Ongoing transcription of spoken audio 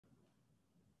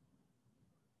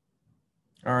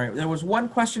All right. There was one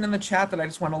question in the chat that I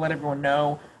just want to let everyone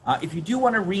know. If you do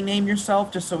want to rename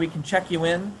yourself, just so we can check you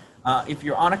in, if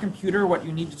you're on a computer, what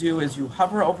you need to do is you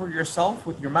hover over yourself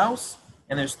with your mouse,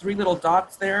 and there's three little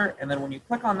dots there. And then when you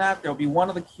click on that, there'll be one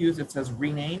of the cues that says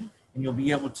rename, and you'll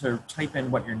be able to type in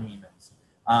what your name is.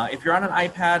 If you're on an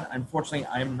iPad, unfortunately,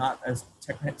 I'm not as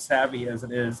tech savvy as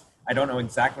it is. I don't know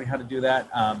exactly how to do that.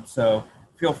 So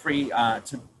feel free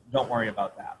don't worry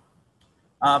about that.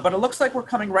 But it looks like we're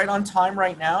coming right on time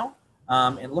right now.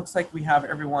 It looks like we have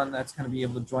everyone that's going to be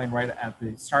able to join right at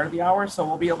the start of the hour, so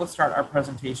we'll be able to start our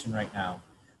presentation right now.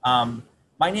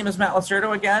 My name is Matt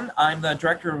Lacerdo again. I'm the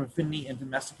Director of Affinity and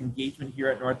Domestic Engagement here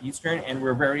at Northeastern, and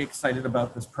we're very excited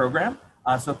about this program.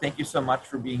 So thank you so much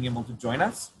for being able to join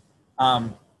us.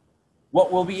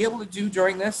 What we'll be able to do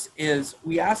during this is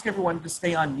we ask everyone to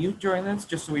stay on mute during this,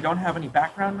 just so we don't have any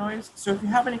background noise. So if you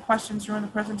have any questions during the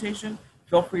presentation,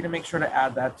 feel free to make sure to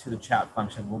add that to the chat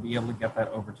function. We'll be able to get that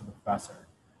over to the professor.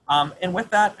 And with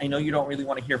that, I know you don't really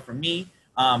want to hear from me,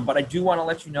 but I do want to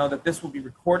let you know that this will be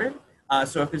recorded.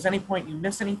 So if there's any point you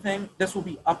miss anything, this will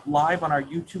be up live on our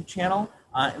YouTube channel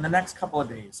in the next couple of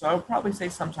days. So I would probably say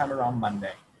sometime around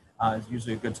Monday is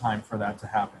usually a good time for that to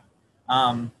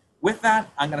happen. With that,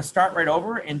 I'm going to start right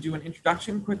over and do an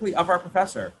introduction quickly of our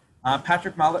professor.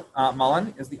 Patrick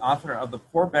Mullen is the author of The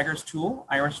Poor Beggar's Tool,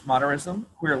 Irish Modernism,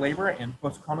 Queer Labor, and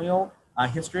Postcolonial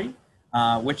History,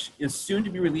 which is soon to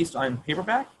be released on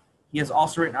paperback. He has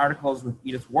also written articles with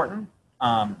Edith Wharton,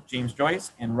 James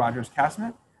Joyce, and Rogers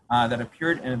Casnet that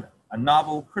appeared in a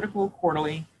novel, Critical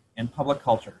Quarterly, and Public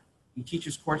Culture. He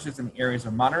teaches courses in the areas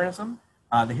of modernism,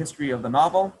 the history of the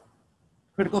novel,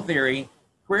 critical theory,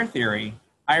 queer theory,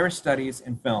 Irish studies,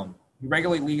 and film. He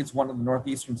regularly leads one of the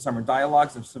Northeastern Summer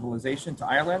Dialogues of Civilization to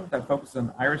Ireland that focuses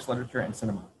on Irish literature and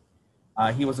cinema.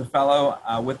 He was a fellow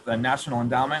with the National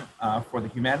Endowment for the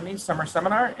Humanities Summer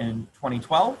Seminar in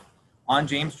 2012 on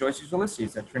James Joyce's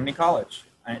Ulysses at Trinity College,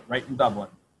 right in Dublin.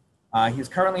 He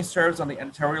currently serves on the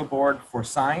editorial board for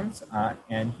Signs,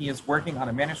 and he is working on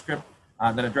a manuscript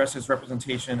that addresses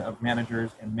representation of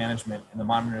managers and management in the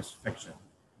modernist fiction.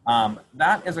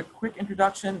 That is a quick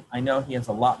introduction. I know he has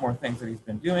a lot more things that he's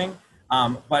been doing,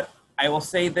 but I will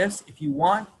say this, if you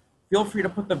want, feel free to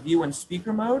put the view in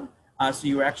speaker mode so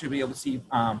you actually be able to see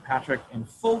Patrick in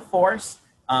full force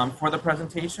for the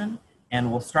presentation, and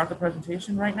we'll start the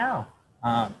presentation right now.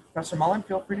 Professor Mullen,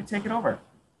 feel free to take it over.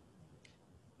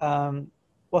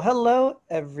 Well, hello,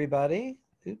 everybody.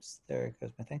 Oops, there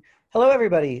goes my thing. Hello,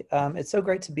 everybody. It's so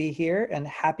great to be here, and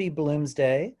happy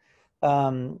Bloomsday.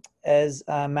 As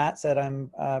Matt said,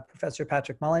 I'm Professor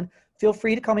Patrick Mullen. Feel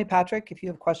free to call me Patrick if you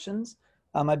have questions.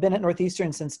 I've been at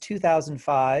Northeastern since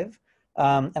 2005,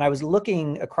 and I was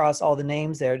looking across all the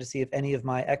names there to see if any of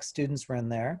my ex-students were in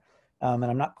there. And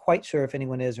I'm not quite sure if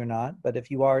anyone is or not, but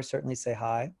if you are, certainly say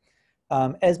hi.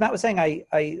 As Matt was saying,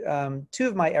 two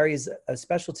of my areas of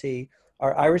specialty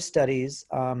are Irish studies,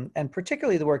 and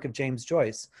particularly the work of James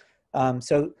Joyce.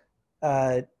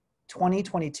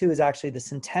 2022 is actually the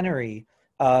centenary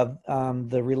of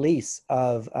the release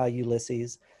of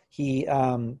Ulysses. He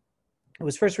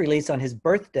was first released on his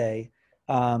birthday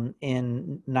in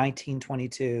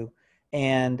 1922.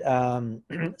 And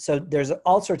so there's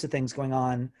all sorts of things going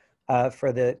on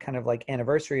for the kind of like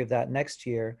anniversary of that next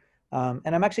year.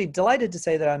 And I'm actually delighted to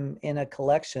say that I'm in a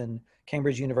collection.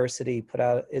 Cambridge University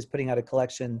is putting out a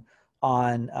collection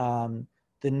on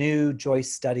the new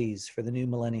Joyce studies for the new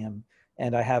millennium.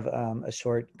 And I have a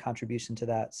short contribution to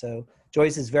that. So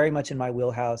Joyce is very much in my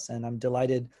wheelhouse, and I'm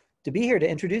delighted to be here to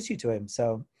introduce you to him.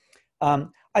 So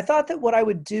I thought that what I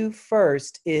would do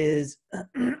first is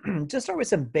just start with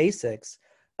some basics.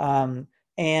 The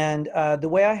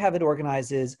way I have it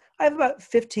organized is I have about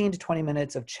 15 to 20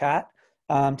 minutes of chat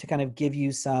to kind of give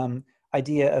you some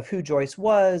idea of who Joyce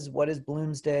was, what is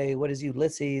Bloomsday, what is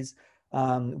Ulysses,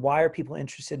 why are people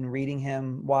interested in reading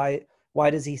him, why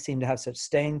does he seem to have such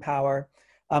staying power?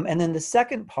 And then the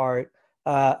second part,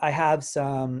 I have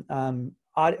some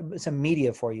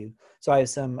media for you. So I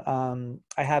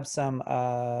have some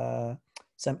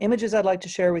images I'd like to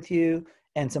share with you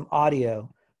and some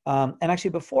audio. And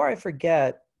actually, before I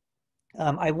forget,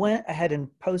 I went ahead and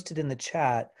posted in the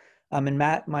chat, and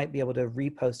Matt might be able to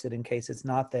repost it in case it's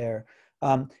not there.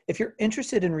 If you're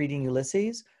interested in reading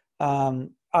Ulysses,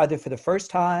 either for the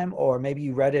first time or maybe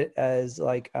you read it as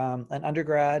like an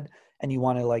undergrad and you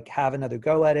want to like have another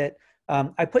go at it,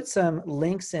 I put some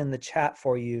links in the chat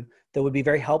for you that would be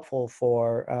very helpful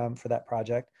for that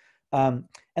project. And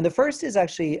the first is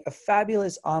actually a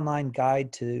fabulous online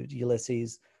guide to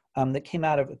Ulysses that came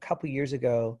out a couple years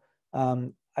ago.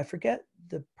 I forget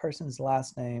the person's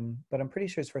last name, but I'm pretty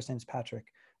sure his first name is Patrick.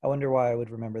 I wonder why I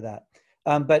would remember that.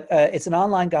 But it's an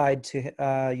online guide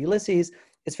to Ulysses.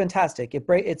 It's fantastic.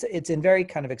 It's in very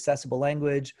kind of accessible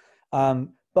language.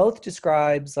 Both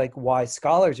describes like why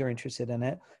scholars are interested in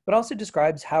it, but also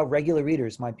describes how regular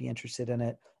readers might be interested in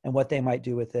it and what they might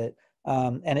do with it.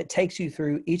 And it takes you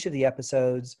through each of the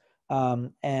episodes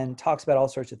and talks about all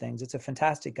sorts of things. It's a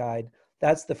fantastic guide.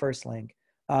 That's the first link.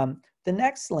 The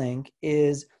next link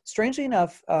is, strangely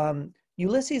enough,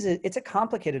 Ulysses, it's a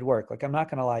complicated work. Like, I'm not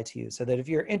going to lie to you. So that if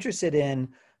you're interested in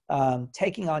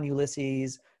taking on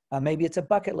Ulysses, maybe it's a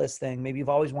bucket list thing. Maybe you've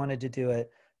always wanted to do it.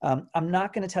 I'm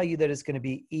not going to tell you that it's going to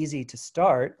be easy to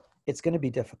start. It's going to be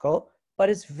difficult, but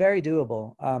it's very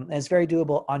doable. And it's very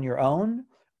doable on your own,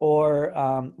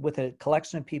 or with a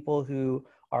collection of people who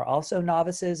are also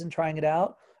novices and trying it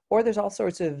out. Or there's all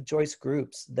sorts of Joyce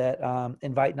groups that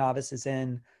invite novices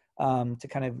in to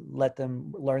kind of let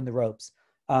them learn the ropes.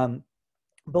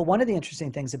 But one of the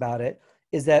interesting things about it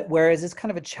is that whereas it's kind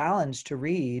of a challenge to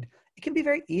read, it can be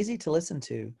very easy to listen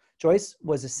to. Joyce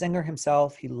was a singer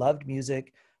himself. He loved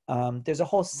music. There's a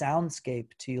whole soundscape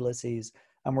to Ulysses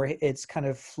where it's kind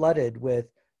of flooded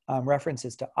with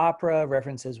references to opera,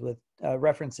 references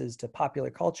to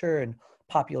popular culture and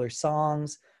popular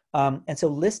songs. And so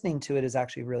listening to it is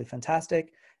actually really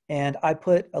fantastic. And I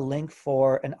put a link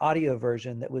for an audio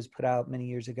version that was put out many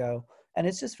years ago, and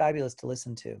it's just fabulous to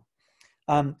listen to.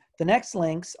 The next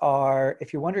links are,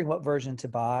 if you're wondering what version to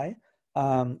buy,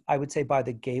 I would say buy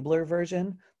the Gabler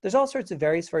version. There's all sorts of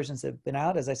various versions that have been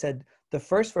out. As I said, the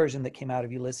first version that came out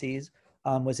of Ulysses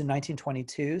was in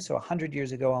 1922, so 100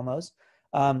 years ago almost.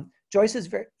 Joyce is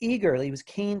very eager. He was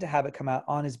keen to have it come out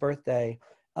on his birthday.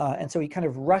 And so he kind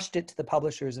of rushed it to the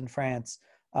publishers in France.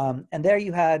 And there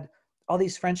you had all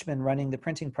these Frenchmen running the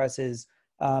printing presses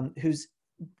whose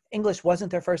English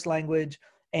wasn't their first language.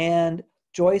 And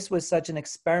Joyce was such an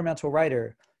experimental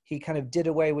writer. He kind of did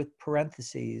away with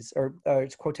parentheses or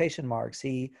quotation marks.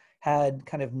 He had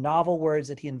kind of novel words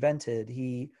that he invented.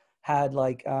 He had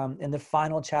like in the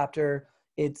final chapter,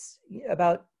 it's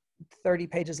about 30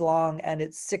 pages long and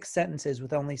it's 6 sentences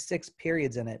with only 6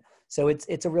 periods in it. So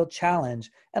it's a real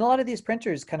challenge. And a lot of these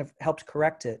printers kind of helped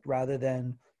correct it rather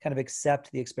than kind of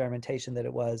accept the experimentation that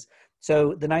it was. So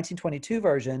the 1922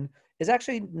 version is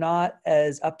actually not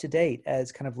as up to date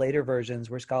as kind of later versions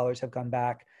where scholars have gone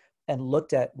back and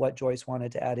looked at what Joyce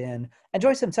wanted to add in. And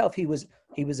Joyce himself, he was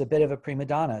a bit of a prima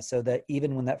donna, so that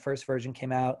even when that first version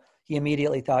came out, he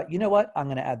immediately thought, you know what, I'm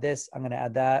going to add this, I'm going to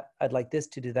add that, I'd like this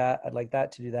to do that, I'd like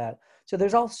that to do that. So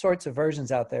there's all sorts of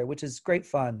versions out there, which is great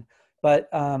fun, but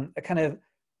a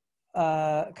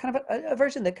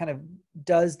version that kind of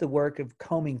does the work of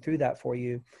combing through that for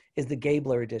you is the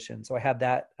Gabler edition. So I have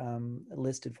that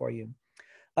listed for you.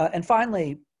 And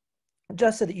finally,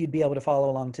 just so that you'd be able to follow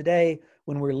along today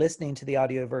when we're listening to the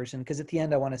audio version, because at the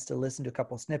end I want us to listen to a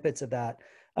couple snippets of that.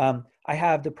 I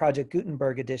have the Project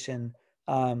Gutenberg edition,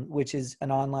 which is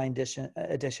an online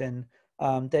edition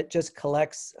that just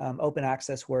collects open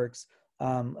access works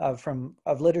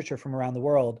of literature from around the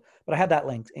world. But I have that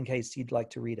link in case you'd like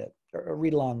to read it or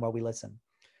read along while we listen.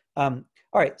 All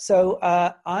right, so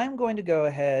I'm going to go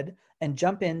ahead and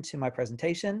jump into my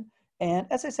presentation. And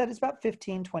as I said, it's about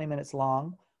 15, 20 minutes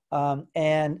long.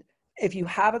 And if you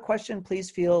have a question, please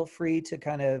feel free to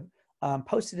kind of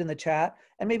post it in the chat.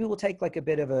 And maybe we'll take like a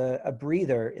bit of a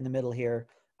breather in the middle here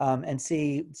and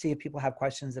see if people have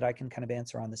questions that I can kind of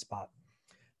answer on the spot.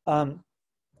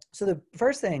 So the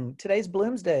first thing, today's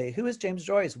Bloomsday. Who is James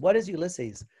Joyce? What is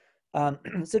Ulysses?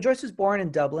 So Joyce was born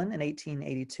in Dublin in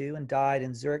 1882 and died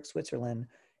in Zurich, Switzerland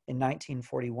in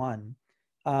 1941.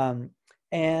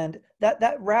 And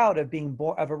that route of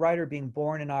a writer being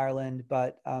born in Ireland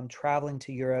but traveling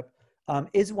to Europe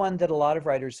is one that a lot of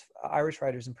writers, Irish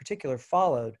writers in particular,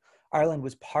 followed. Ireland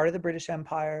was part of the British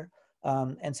Empire,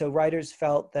 and so writers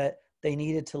felt that they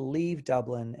needed to leave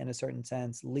Dublin in a certain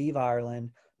sense, leave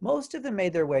Ireland. Most of them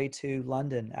made their way to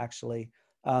London, actually,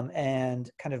 and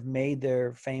kind of made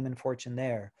their fame and fortune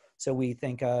there. So we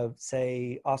think of,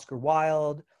 say, Oscar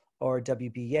Wilde or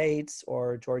W.B. Yeats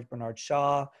or George Bernard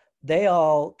Shaw. They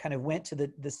all kind of went to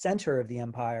the center of the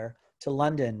empire, to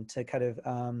London, to kind of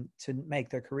to make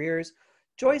their careers.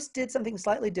 Joyce did something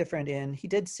slightly different he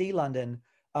did see London,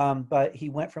 but he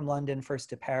went from London first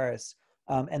to Paris,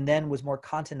 and then was more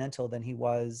continental than he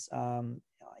was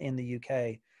in the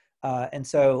UK. And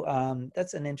so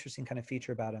that's an interesting kind of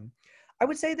feature about him. I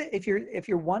would say that if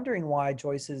you're wondering why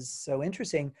Joyce is so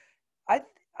interesting, I'm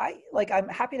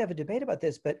happy to have a debate about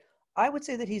this, but I would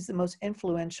say that he's the most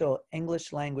influential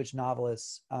English language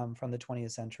novelist from the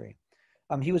 20th century.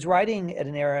 He was writing at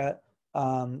an era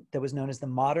that was known as the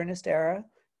modernist era.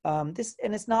 and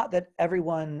it's not that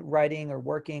everyone writing or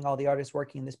working, all the artists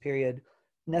working in this period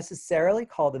necessarily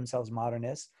call themselves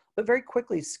modernists, but very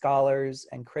quickly scholars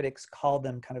and critics called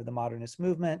them kind of the modernist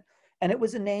movement. And it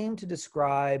was a name to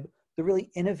describe the really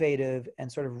innovative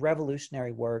and sort of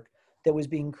revolutionary work that was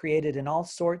being created in all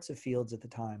sorts of fields at the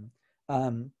time. I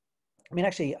mean,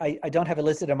 actually, I don't have it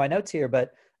listed on my notes here,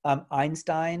 but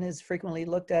Einstein is frequently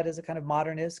looked at as a kind of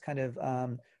modernist, kind of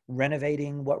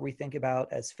renovating what we think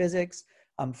about as physics.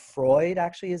 Freud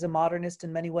actually is a modernist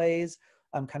in many ways,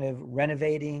 kind of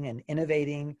renovating and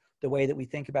innovating the way that we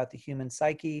think about the human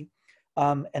psyche.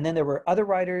 And then there were other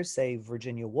writers, say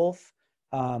Virginia Woolf,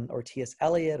 or T.S.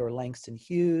 Eliot, or Langston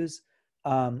Hughes.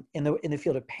 In the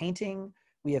field of painting,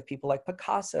 we have people like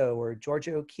Picasso or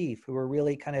Georgia O'Keeffe, who were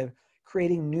really kind of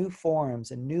creating new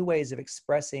forms and new ways of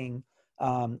expressing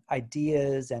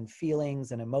ideas and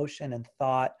feelings and emotion and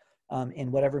thought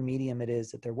in whatever medium it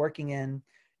is that they're working in.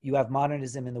 You have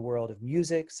modernism in the world of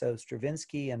music, so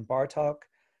Stravinsky and Bartók.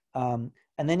 And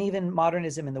then even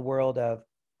modernism in the world of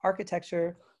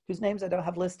architecture, whose names I don't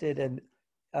have listed. And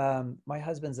my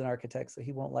husband's an architect, so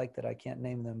he won't like that I can't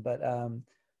name them. But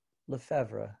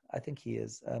Lefebvre, I think he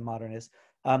is a modernist.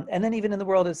 And then even in the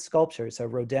world of sculpture, so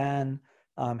Rodin,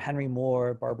 Henry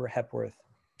Moore, Barbara Hepworth.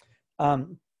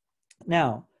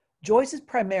 Now, Joyce is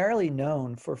primarily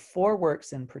known for 4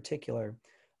 works in particular.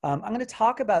 I'm going to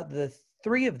talk about the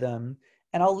 3 of them,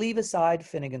 and I'll leave aside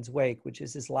Finnegan's Wake, which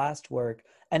is his last work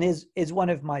and is one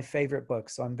of my favorite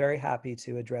books. So I'm very happy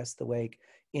to address the Wake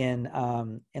in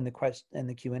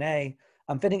the Q&A.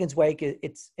 Finnegan's Wake,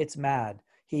 it's mad.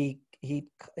 He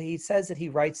says that he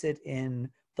writes it in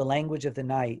the language of the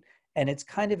night, and it's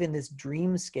kind of in this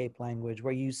dreamscape language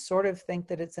where you sort of think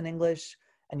that it's in English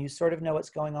and you sort of know what's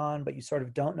going on, but you sort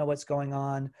of don't know what's going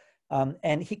on.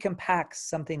 And he compacts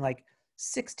something like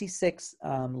 66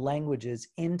 languages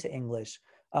into English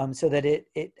so that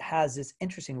it has this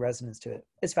interesting resonance to it.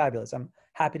 It's fabulous. I'm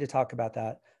happy to talk about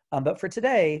that. But for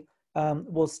today,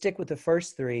 we'll stick with the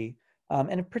first 3,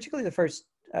 and particularly the first,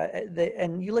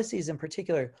 and Ulysses in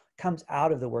particular comes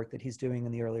out of the work that he's doing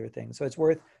in the earlier things. So it's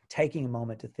worth taking a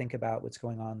moment to think about what's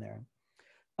going on there.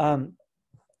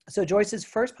 So Joyce's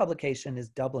first publication is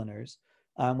Dubliners,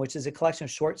 which is a collection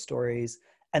of short stories.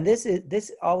 And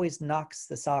this always knocks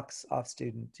the socks off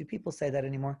students. Do people say that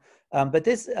anymore? But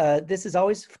this is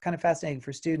always kind of fascinating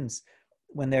for students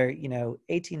when they're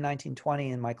 18, 19,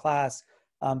 20 in my class.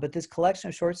 But this collection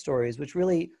of short stories, which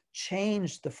really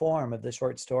changed the form of the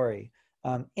short story,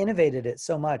 innovated it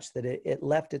so much that it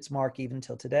left its mark even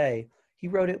till today. He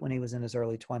wrote it when he was in his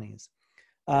early 20s.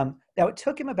 Now, it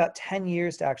took him about 10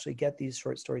 years to actually get these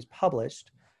short stories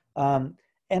published. And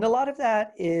a lot of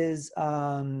that is,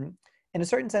 in a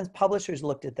certain sense, publishers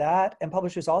looked at that, and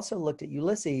publishers also looked at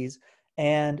Ulysses.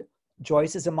 And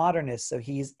Joyce is a modernist, so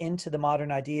he's into the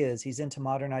modern ideas. He's into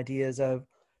modern ideas of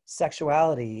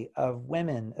sexuality, of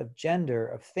women, of gender,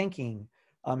 of thinking.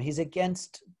 He's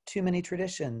against too many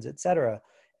traditions, etc.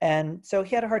 And so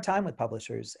he had a hard time with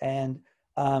publishers. And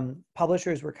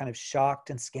publishers were kind of shocked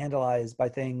and scandalized by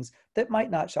things that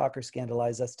might not shock or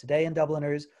scandalize us today in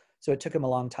Dubliners. So it took him a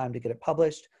long time to get it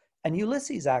published. And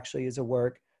Ulysses actually is a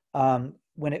work,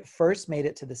 when it first made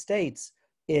it to the States,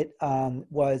 it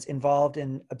was involved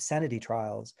in obscenity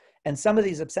trials. And some of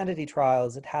these obscenity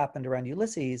trials that happened around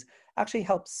Ulysses actually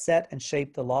helped set and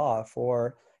shape the law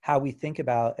for how we think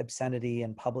about obscenity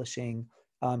and publishing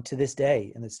to this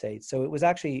day in the States. So it was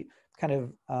actually kind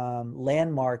of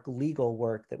landmark legal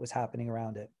work that was happening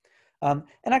around it. And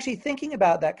actually thinking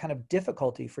about that kind of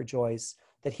difficulty for Joyce,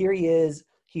 that here he is,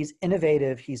 he's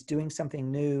innovative, he's doing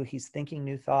something new, he's thinking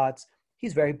new thoughts,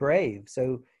 he's very brave.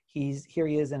 So here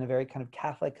he is in a very kind of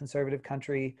Catholic conservative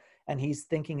country, and he's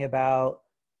thinking about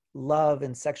love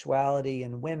and sexuality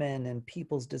and women and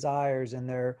people's desires and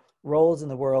their roles in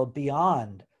the world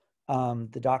beyond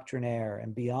the doctrinaire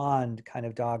and beyond kind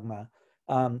of dogma.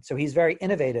 So he's very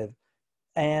innovative.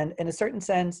 And in a certain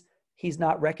sense, he's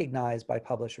not recognized by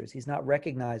publishers. He's not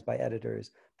recognized by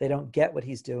editors. They don't get what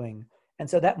he's doing. And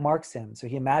so that marks him. So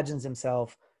he imagines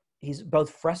himself, he's both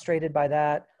frustrated by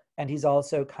that, and he's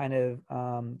also kind of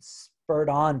spurred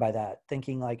on by that,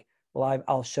 thinking like, well,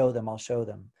 I'll show them.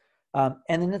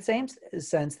 And in the same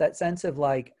sense, that sense of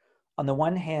like, on the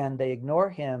one hand, they ignore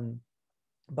him,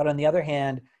 but on the other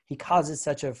hand, he causes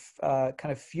such a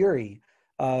kind of fury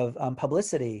of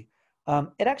publicity.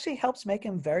 It actually helps make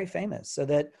him very famous, so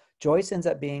that Joyce ends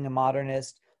up being a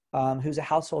modernist who's a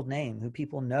household name, who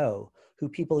people know, who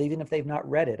people, even if they've not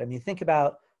read it. I mean, think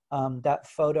about that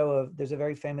photo of, there's a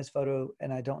very famous photo,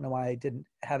 and I don't know why I didn't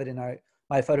have it in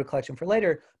my photo collection for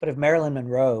later, but of Marilyn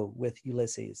Monroe with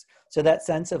Ulysses. So that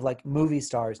sense of like movie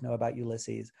stars know about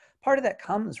Ulysses. Part of that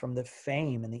comes from the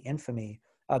fame and the infamy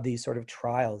of these sort of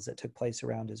trials that took place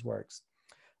around his works.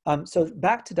 So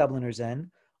back to Dubliners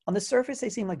Inn. On the surface, they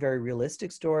seem like very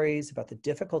realistic stories about the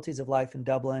difficulties of life in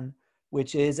Dublin,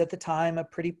 which is at the time a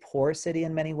pretty poor city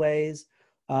in many ways,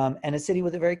 and a city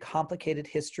with a very complicated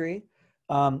history.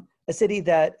 A city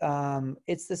that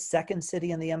it's the second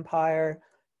city in the empire,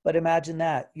 but imagine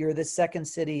that you're the second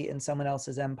city in someone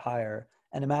else's empire,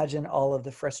 and imagine all of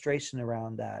the frustration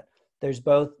around that.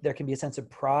 There can be a sense of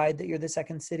pride that you're the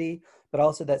second city, but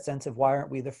also that sense of why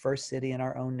aren't we the first city in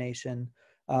our own nation?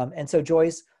 And so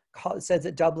Joyce says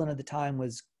that Dublin at the time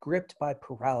was gripped by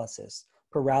paralysis.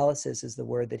 Paralysis is the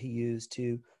word that he used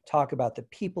to talk about the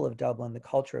people of Dublin, the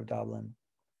culture of Dublin.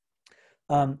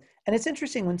 And it's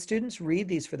interesting when students read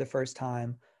these for the first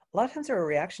time, a lot of times their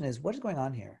reaction is, what is going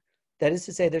on here? That is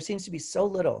to say, there seems to be so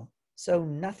little, so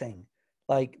nothing,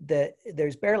 like that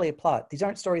there's barely a plot. These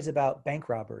aren't stories about bank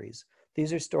robberies.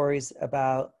 These are stories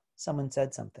about someone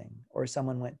said something, or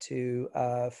someone went to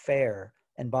a fair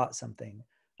and bought something.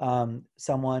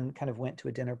 Someone kind of went to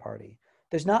a dinner party.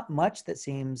 There's not much that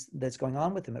seems that's going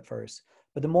on with them at first,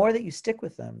 but the more that you stick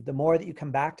with them, the more that you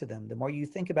come back to them, the more you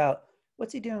think about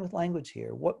what's he doing with language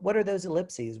here? What are those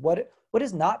ellipses? What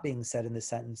is not being said in this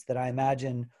sentence that I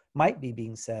imagine might be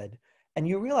being said? And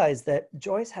you realize that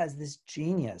Joyce has this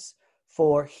genius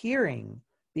for hearing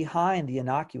behind the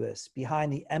innocuous,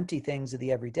 behind the empty things of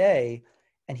the everyday,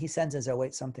 and he senses, oh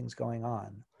wait, something's going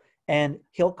on. And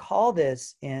he'll call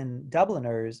this in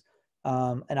Dubliners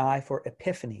an eye for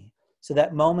epiphany. So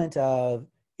that moment of,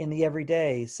 in the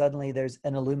everyday, suddenly there's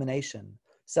an illumination.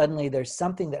 Suddenly there's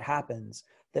something that happens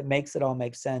that makes it all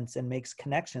make sense and makes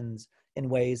connections in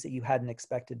ways that you hadn't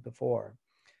expected before.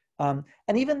 And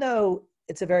even though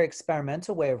it's a very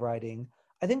experimental way of writing,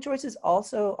 I think Joyce is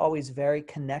also always very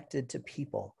connected to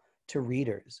people, to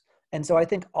readers. And so I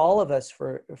think all of us,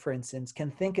 for instance, can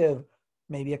think of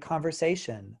maybe a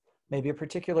conversation, maybe a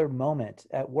particular moment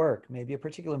at work, maybe a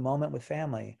particular moment with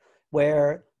family,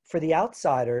 where for the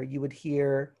outsider, you would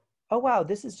hear, oh, wow,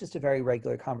 this is just a very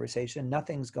regular conversation.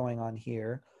 Nothing's going on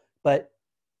here. But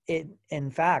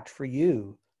in fact, for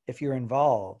you, if you're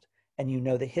involved and you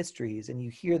know the histories and you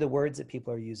hear the words that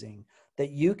people are using,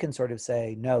 that you can sort of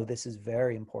say, no, this is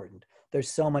very important.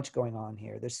 There's so much going on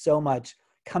here. There's so much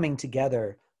coming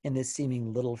together in this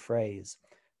seeming little phrase.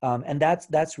 And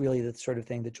that's really the sort of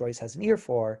thing that Joyce has an ear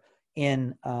for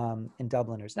in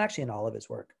Dubliners, and actually in all of his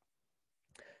work.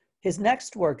 His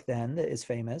next work then that is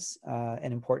famous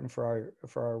and important for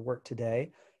our work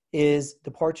today is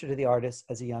The Portrait of the Artist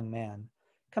as a Young Man.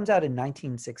 It comes out in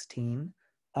 1916.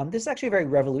 This is actually a very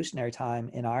revolutionary time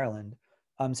in Ireland.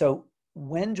 So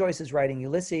when Joyce is writing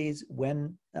Ulysses,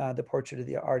 when The Portrait of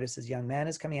the Artist as a Young Man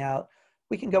is coming out,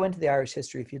 we can go into the Irish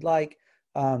history if you'd like.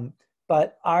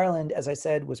 But Ireland, as I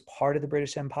said, was part of the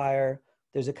British Empire.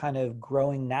 There's a kind of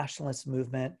growing nationalist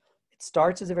movement. It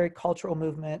starts as a very cultural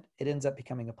movement. It ends up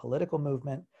becoming a political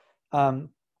movement. And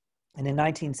in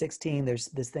 1916, there's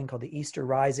this thing called the Easter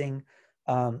Rising.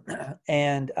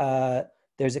 And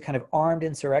there's a kind of armed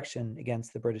insurrection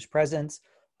against the British presence.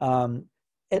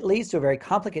 It leads to a very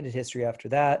complicated history after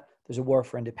that. There's a war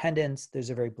for independence. There's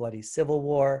a very bloody civil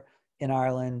war in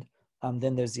Ireland.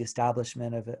 Then there's the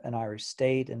establishment of an Irish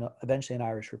state and eventually an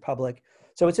Irish republic.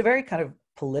 So it's a very kind of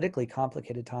politically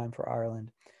complicated time for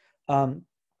Ireland.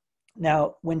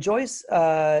 Now, when Joyce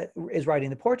is writing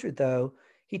the portrait, though,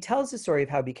 he tells the story of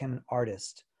how he became an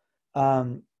artist.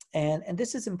 And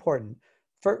this is important.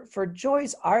 For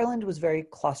Joyce, Ireland was very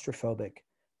claustrophobic.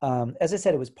 As I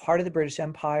said, it was part of the British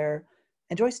Empire,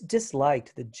 and Joyce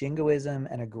disliked the jingoism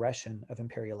and aggression of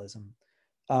imperialism.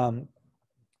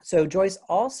 So Joyce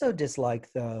also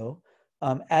disliked, though,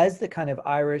 as the kind of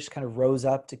Irish kind of rose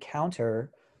up to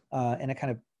counter in a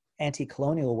kind of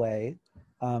anti-colonial way,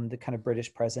 the kind of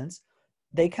British presence,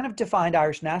 they kind of defined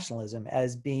Irish nationalism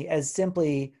as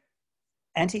simply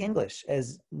anti-English,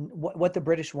 as what the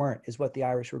British weren't is what the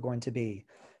Irish were going to be.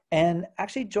 And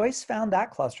actually Joyce found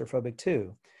that claustrophobic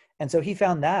too. And so he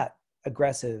found that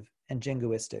aggressive and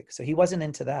jingoistic. So he wasn't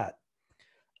into that.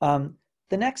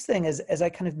 The next thing is, as I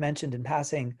kind of mentioned in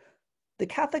passing, the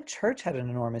Catholic Church had an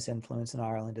enormous influence in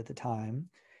Ireland at the time.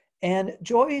 And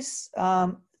Joyce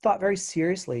thought very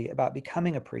seriously about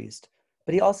becoming a priest,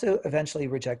 but he also eventually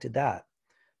rejected that.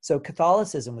 So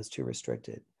Catholicism was too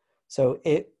restricted. So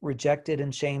it rejected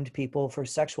and shamed people for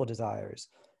sexual desires.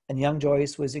 And young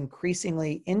Joyce was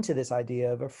increasingly into this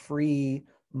idea of a free,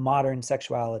 modern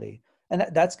sexuality. And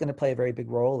that's going to play a very big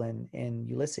role in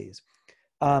Ulysses.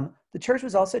 The church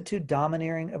was also too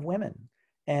domineering of women.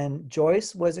 And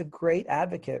Joyce was a great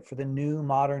advocate for the new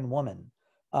modern woman.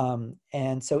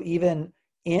 And so even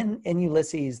in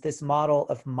Ulysses, this model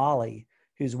of Molly,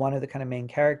 who's one of the kind of main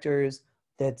characters,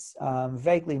 that's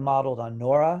vaguely modeled on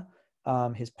Nora,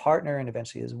 his partner and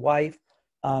eventually his wife.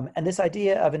 And this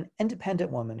idea of an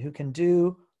independent woman who can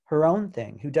do her own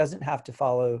thing, who doesn't have to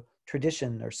follow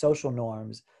tradition or social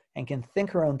norms and can think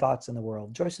her own thoughts in the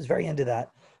world. Joyce was very into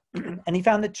that. And he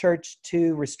found the church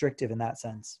too restrictive in that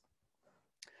sense.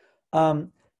 Now,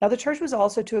 the church was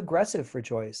also too aggressive for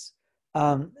Joyce.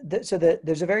 There's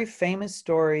a very famous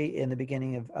story in the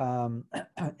beginning of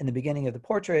in the beginning of the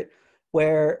portrait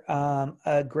where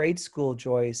a grade school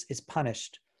Joyce is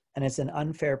punished, and it's an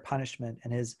unfair punishment,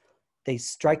 and they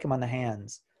strike him on the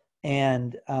hands,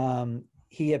 and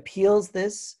he appeals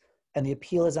this, and the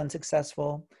appeal is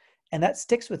unsuccessful, and that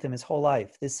sticks with him his whole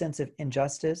life. This sense of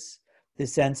injustice,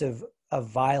 this sense of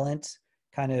violent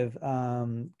kind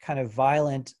of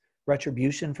violent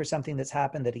retribution for something that's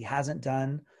happened that he hasn't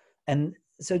done. And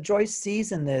so Joyce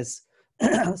sees in this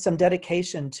some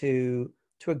dedication to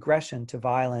aggression, to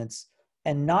violence,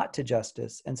 and not to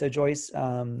justice. And so Joyce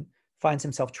finds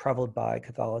himself troubled by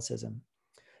Catholicism.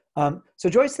 So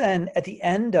Joyce then, at the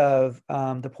end of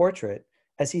the portrait,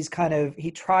 as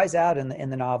he tries out in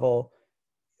the novel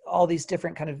all these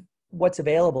different kind of what's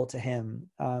available to him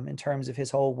in terms of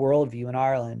his whole worldview in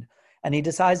Ireland. And he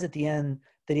decides at the end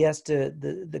that he has to,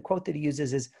 the quote that he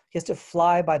uses is, he has to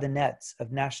fly by the nets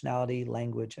of nationality,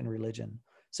 language, and religion.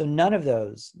 So none of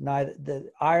those,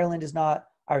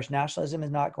 Irish nationalism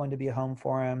is not going to be a home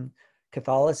for him.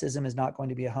 Catholicism is not going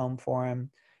to be a home for him.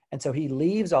 And so he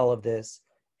leaves all of this.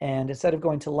 And instead of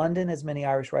going to London, as many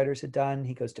Irish writers had done,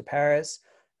 he goes to Paris.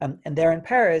 And there in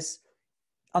Paris,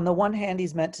 on the one hand,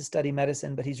 he's meant to study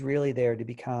medicine, but he's really there to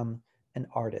become an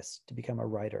artist, to become a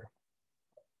writer.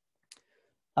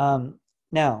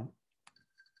 Now,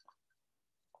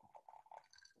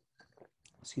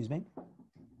 excuse me.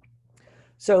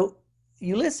 So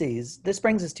Ulysses, this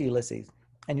brings us to Ulysses,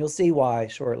 and you'll see why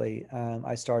shortly.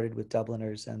 I started with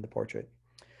Dubliners and the portrait.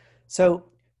 So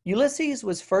Ulysses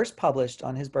was first published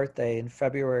on his birthday in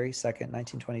February 2nd,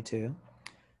 1922,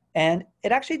 and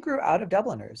it actually grew out of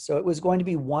Dubliners. So it was going to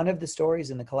be one of the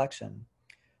stories in the collection.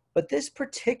 But this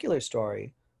particular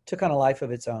story took on a life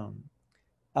of its own.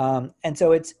 And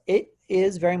so it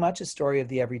is very much a story of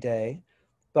the everyday,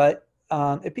 but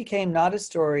it became not a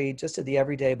story just of the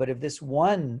everyday, but of this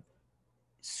one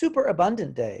super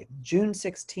abundant day, June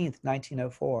 16th,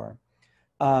 1904.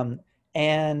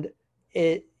 And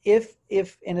if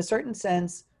in a certain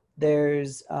sense,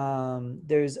 there's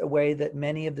a way that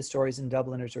many of the stories in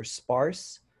Dubliners are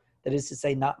sparse, that is to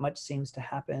say, not much seems to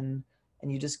happen,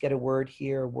 and you just get a word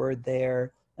here, a word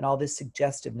there, and all this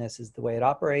suggestiveness is the way it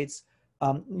operates.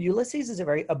 Ulysses is a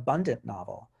very abundant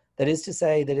novel. That is to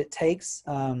say that it takes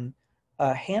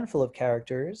a handful of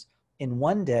characters in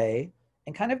one day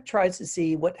and kind of tries to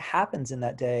see what happens in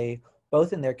that day,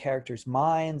 both in their characters'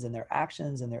 minds and their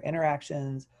actions and their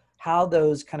interactions, how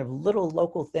those kind of little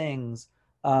local things,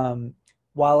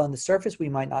 while on the surface we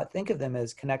might not think of them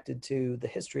as connected to the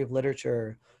history of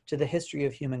literature, to the history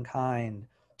of humankind,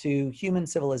 to human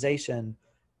civilization,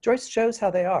 Joyce shows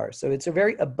how they are. So it's a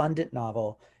very abundant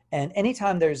novel. And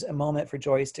anytime there's a moment for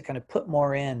Joyce to kind of put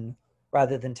more in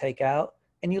rather than take out,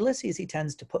 in Ulysses, he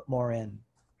tends to put more in.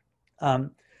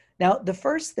 Now, the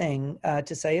first thing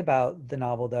to say about the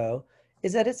novel, though,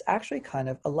 is that it's actually kind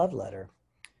of a love letter,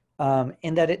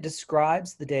 in that it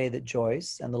describes the day that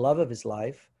Joyce and the love of his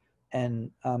life and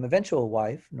eventual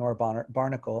wife, Nora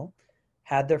Barnacle,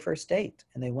 had their first date,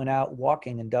 and they went out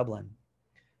walking in Dublin.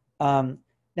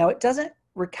 Now, it doesn't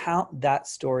recount that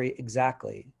story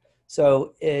exactly.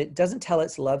 So it doesn't tell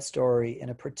its love story in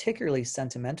a particularly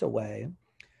sentimental way.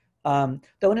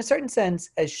 Though in a certain sense,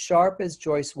 as sharp as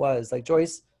Joyce was, like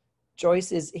Joyce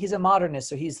he's a modernist,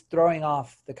 so he's throwing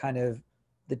off the kind of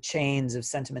the chains of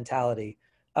sentimentality.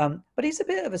 But he's a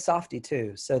bit of a softie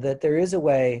too, so that there is a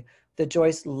way that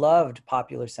Joyce loved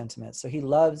popular sentiment. So he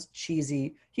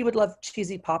would love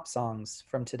cheesy pop songs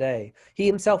from today. He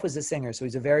himself was a singer, so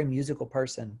he's a very musical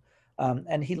person.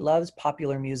 And he loves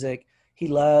popular music. He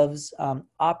loves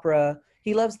opera.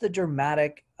 He loves the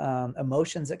dramatic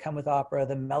emotions that come with opera,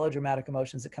 the melodramatic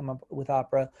emotions that come up with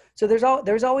opera. So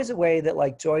there's always a way that,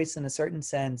 like, Joyce, in a certain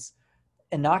sense,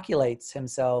 inoculates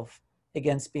himself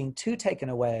against being too taken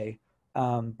away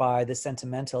by the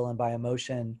sentimental and by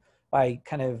emotion, by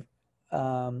kind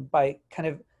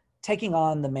of taking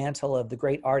on the mantle of the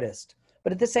great artist.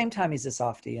 But at the same time, he's a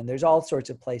softie, and there's all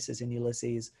sorts of places in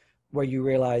Ulysses where you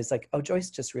realize, like, oh, Joyce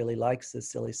just really likes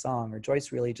this silly song, or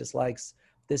Joyce really just likes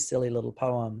this silly little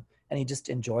poem, and he just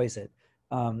enjoys it.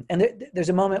 There's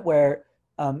a moment where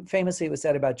famously it was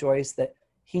said about Joyce that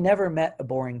he never met a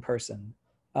boring person.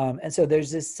 And so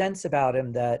there's this sense about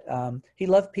him that he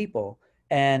loved people,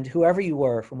 and whoever you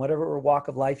were, from whatever walk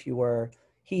of life you were,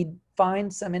 he'd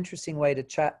find some interesting way to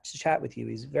chat with you.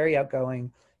 He's very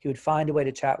outgoing. He would find a way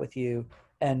to chat with you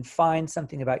and find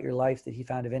something about your life that he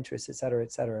found of interest, et cetera,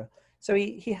 et cetera. So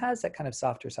he has that kind of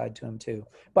softer side to him too.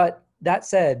 But that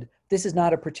said, this is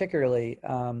not a particularly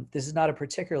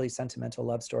sentimental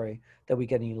love story that we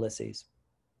get in Ulysses.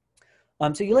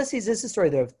 So Ulysses is a story.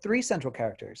 There are three central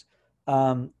characters.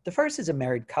 The first is a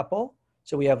married couple.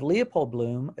 So we have Leopold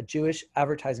Bloom, a Jewish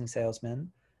advertising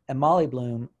salesman, and Molly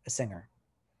Bloom, a singer.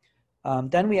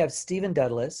 Then we have Stephen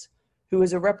Dedalus, who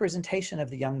is a representation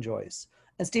of the young Joyce.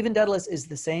 And Stephen Dedalus is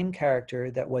the same character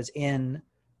that was in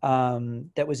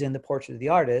the Portrait of the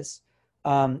Artist.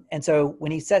 And so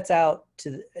when he sets out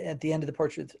at the end of the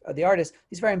Portrait of the Artist,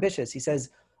 he's very ambitious. He says,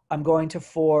 "I'm going to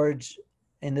forge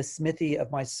in the smithy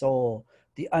of my soul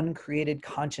the uncreated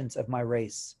conscience of my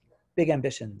race." Big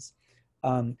ambitions.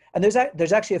 And there's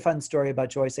actually a fun story about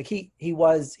Joyce. Like he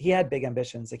had big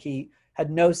ambitions. Like he had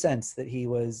no sense that he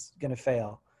was going to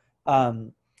fail.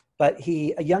 But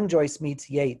a young Joyce meets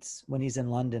Yeats when he's in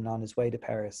London on his way to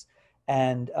Paris.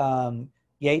 And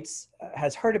Yeats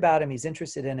has heard about him. He's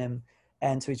interested in him.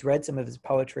 And so he's read some of his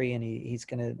poetry, and he's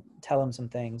going to tell him some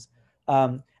things.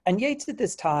 And Yeats at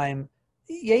this time,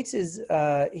 Yeats is,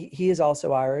 he is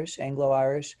also Irish,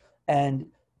 Anglo-Irish. And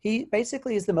he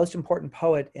basically is the most important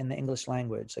poet in the English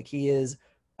language. Like he's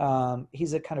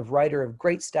a kind of writer of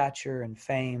great stature and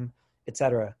fame,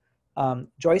 etc.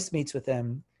 Joyce meets with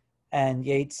him, and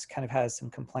Yeats kind of has some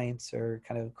complaints or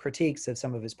kind of critiques of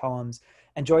some of his poems.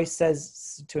 And Joyce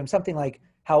says to him something like,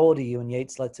 "How old are you?" And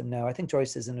Yeats lets him know. I think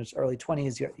Joyce is in his early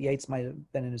 20s. Yeats might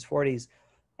have been in his 40s.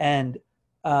 And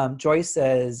Joyce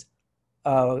says,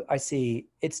 "Oh, I see.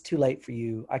 It's too late for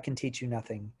you. I can teach you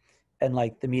nothing." And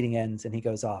like the meeting ends and he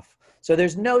goes off. So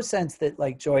there's no sense that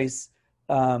like Joyce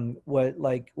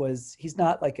he's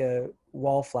not like a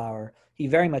wallflower. He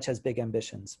very much has big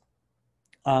ambitions.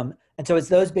 And so it's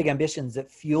those big ambitions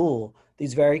that fuel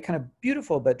these very kind of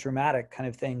beautiful but dramatic kind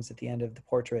of things at the end of the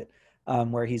portrait,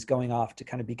 where he's going off to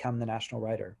kind of become the national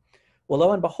writer. Well,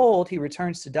 lo and behold, he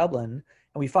returns to Dublin,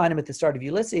 and we find him at the start of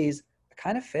Ulysses, a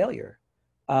kind of failure,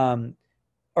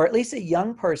 or at least a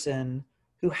young person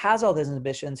who has all those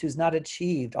ambitions, who's not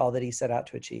achieved all that he set out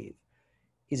to achieve.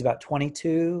 He's about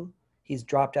 22. He's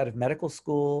dropped out of medical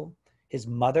school. His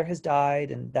mother has died,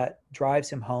 and that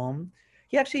drives him home.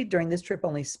 He actually, during this trip,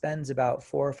 only spends about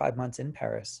 4 or 5 months in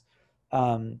Paris.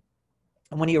 And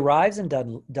when he arrives in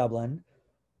Dublin,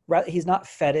 he's not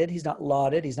feted, he's not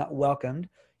lauded, he's not welcomed.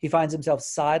 He finds himself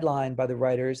sidelined by the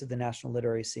writers of the national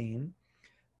literary scene.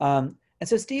 And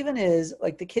so Stephen is,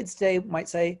 like the kids today might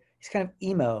say, he's kind of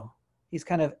emo. He's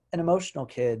kind of an emotional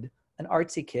kid, an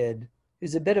artsy kid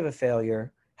who's a bit of a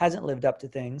failure, hasn't lived up to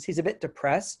things. He's a bit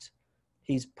depressed.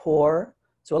 He's poor.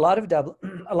 So a lot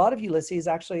of Ulysses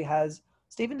actually has,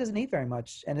 Stephen doesn't eat very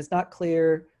much, and it's not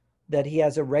clear that he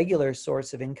has a regular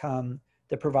source of income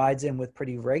that provides him with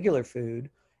pretty regular food.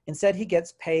 Instead, he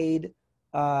gets paid,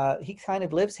 he kind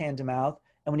of lives hand to mouth,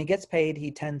 and when he gets paid,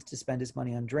 he tends to spend his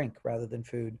money on drink rather than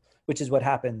food, which is what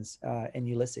happens in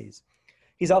Ulysses.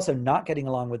 He's also not getting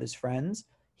along with his friends.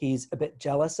 He's a bit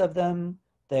jealous of them.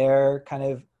 They're kind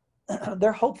of,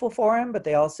 they're hopeful for him, but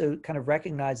they also kind of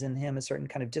recognize in him a certain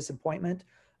kind of disappointment.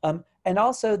 And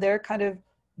also they're kind of,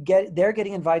 they're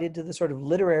getting invited to the sort of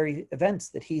literary events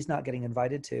that he's not getting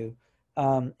invited to.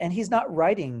 And he's not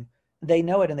writing, they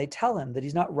know it, and they tell him that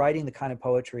he's not writing the kind of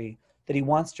poetry that he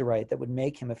wants to write that would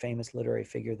make him a famous literary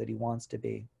figure that he wants to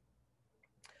be.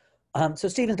 So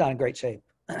Stephen's not in great shape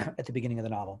at the beginning of the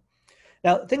novel.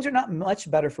 Now, things are not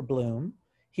much better for Bloom.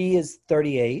 He is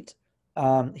 38.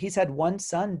 He's had one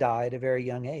son die at a very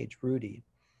young age, Rudy.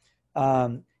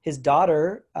 His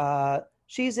daughter,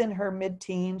 she's in her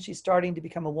mid-teens. She's starting to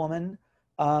become a woman.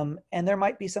 And there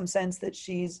might be some sense that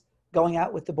she's going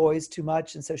out with the boys too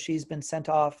much. And so she's been sent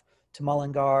off to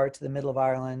Mullingar, to the middle of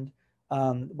Ireland,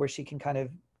 where she can kind of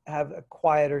have a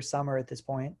quieter summer at this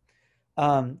point.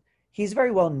 He's very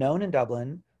well known in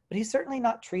Dublin, but he's certainly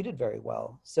not treated very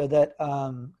well. So that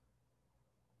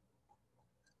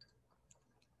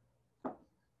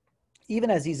even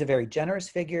as he's a very generous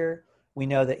figure, we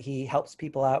know that he helps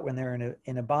people out when they're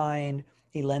in a bind.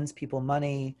 He lends people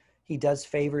money. He does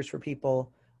favors for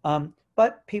people.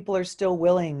 But people are still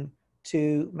willing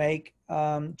to make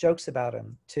jokes about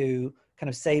him, to kind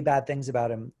of say bad things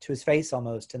about him to his face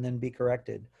almost, and then be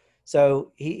corrected.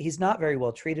 So he's not very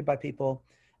well treated by people.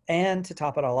 And to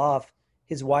top it all off,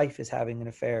 his wife is having an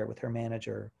affair with her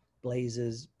manager,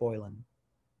 Blazes Boylan.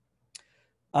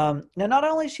 Now, not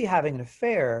only is she having an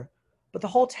affair, but the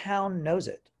whole town knows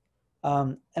it.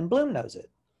 And Bloom knows it.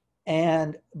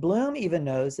 And Bloom even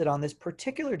knows that on this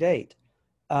particular date,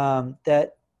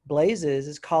 that Blazes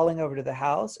is calling over to the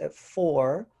house at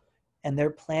 4, and they're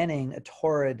planning a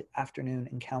torrid afternoon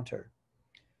encounter.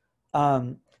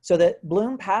 So that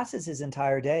Bloom passes his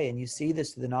entire day, and you see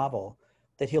this through the novel,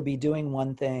 that he'll be doing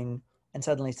one thing and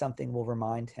suddenly something will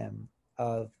remind him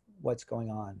of what's going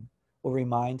on, will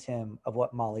remind him of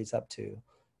what Molly's up to,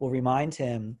 will remind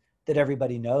him that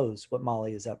everybody knows what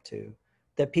Molly is up to,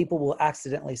 that people will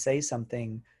accidentally say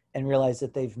something and realize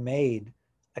that they've made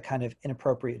a kind of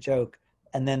inappropriate joke,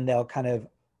 and then they'll kind of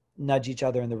nudge each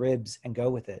other in the ribs and go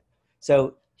with it.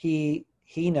 So he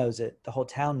knows it, the whole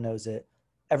town knows it,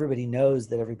 everybody knows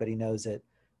that everybody knows it.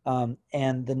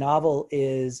 And the novel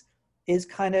is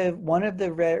kind of one of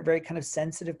the very kind of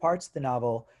sensitive parts of the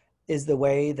novel, is the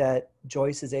way that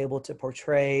Joyce is able to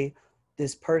portray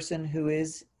this person who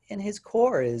is, in his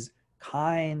core, is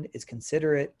kind, is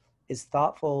considerate, is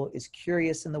thoughtful, is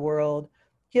curious in the world.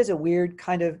 He has a weird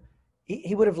kind of,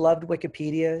 he would have loved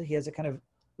Wikipedia. He has a kind of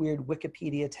weird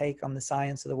Wikipedia take on the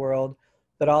science of the world,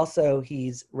 but also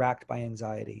he's racked by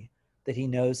anxiety, that he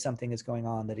knows something is going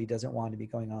on that he doesn't want to be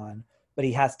going on, but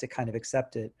he has to kind of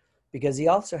accept it, because he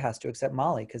also has to accept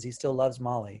Molly, because he still loves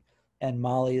Molly, and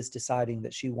Molly is deciding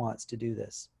that she wants to do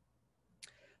this.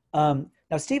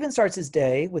 Now, Stephen starts his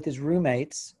day with his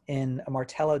roommates in a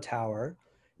Martello Tower.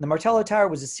 And the Martello Tower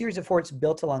was a series of forts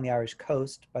built along the Irish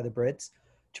coast by the Brits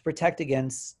to protect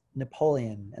against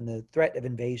Napoleon and the threat of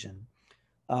invasion.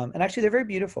 And actually, they're very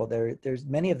beautiful. There's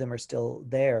many of them are still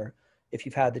there if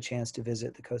you've had the chance to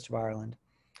visit the coast of Ireland.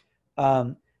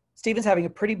 Stephen's having a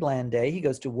pretty bland day. He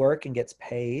goes to work and gets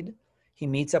paid. He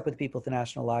meets up with people at the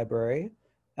National Library.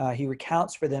 He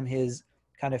recounts for them his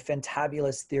kind of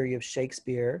fantabulous theory of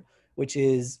Shakespeare, which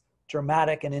is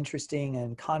dramatic and interesting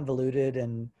and convoluted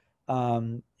and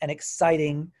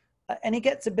exciting. And he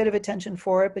gets a bit of attention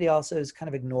for it, but he also is kind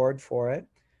of ignored for it.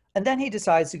 And then he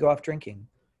decides to go off drinking.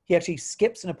 He actually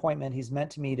skips an appointment. He's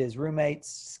meant to meet his roommates,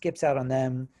 skips out on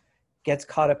them, gets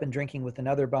caught up in drinking with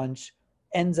another bunch,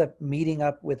 ends up meeting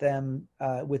up with them,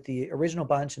 with the original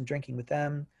bunch, and drinking with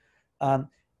them.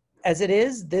 As it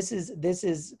is, this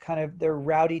is kind of, they're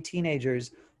rowdy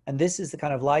teenagers, and this is the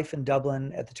kind of life in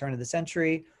Dublin at the turn of the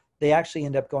century. They actually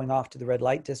end up going off to the red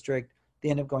light district. They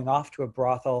end up going off to a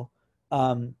brothel.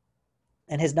 And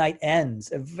his night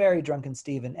ends, a very drunken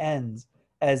Stephen ends,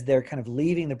 as they're kind of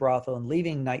leaving the brothel and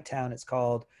leaving Nighttown, it's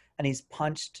called, and he's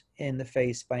punched in the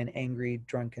face by an angry,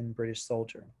 drunken British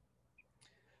soldier.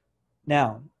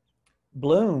 Now,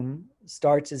 Bloom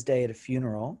starts his day at a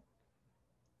funeral,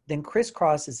 then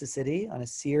crisscrosses the city on a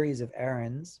series of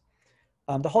errands,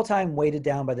 the whole time weighted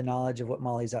down by the knowledge of what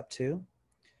Molly's up to.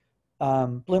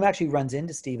 Bloom actually runs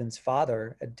into Stephen's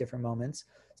father at different moments.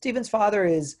 Stephen's father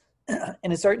is,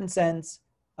 in a certain sense,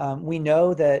 we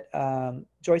know that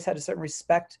Joyce had a certain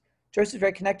respect. Joyce was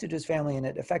very connected to his family, and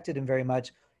it affected him very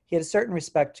much. He had a certain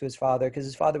respect to his father because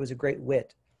his father was a great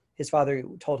wit. His father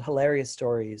told hilarious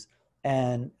stories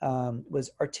and was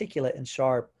articulate and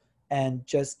sharp, and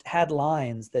just had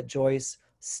lines that Joyce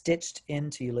stitched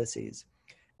into Ulysses.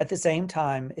 At the same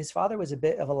time, his father was a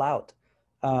bit of a lout.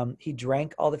 He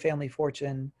drank all the family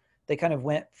fortune. They kind of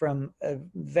went from a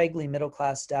vaguely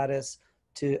middle-class status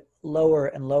to lower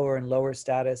and lower and lower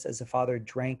status as the father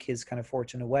drank his kind of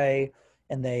fortune away,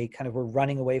 and they kind of were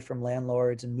running away from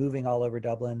landlords and moving all over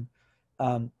Dublin.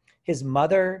 His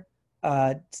mother,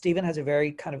 Stephen has a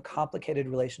very kind of complicated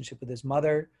relationship with his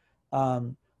mother.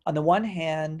 On the one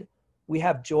hand, we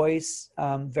have Joyce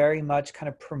very much kind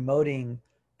of promoting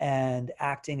and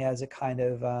acting as a kind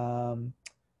of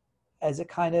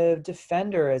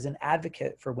defender, as an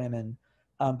advocate for women.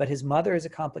 But his mother is a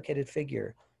complicated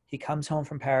figure. He comes home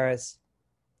from Paris.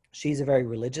 She's a very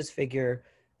religious figure.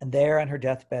 And there on her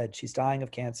deathbed, she's dying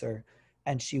of cancer.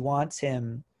 And she wants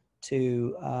him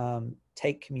to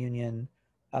take communion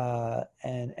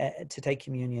and to take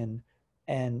communion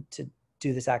and to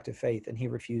do this act of faith. And he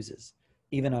refuses,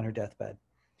 even on her deathbed,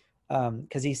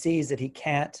 because he sees that he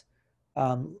can't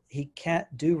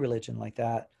do religion like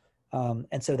that.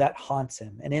 And so that haunts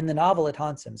him. And in the novel, it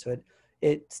haunts him. So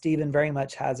Stephen very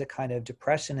much has a kind of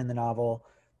depression in the novel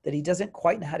that he doesn't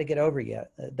quite know how to get over yet.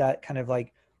 That kind of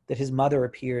like that his mother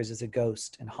appears as a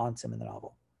ghost and haunts him in the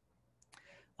novel.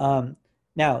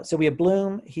 Now, so we have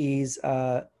Bloom. He's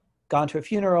gone to a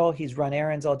funeral. He's run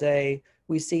errands all day.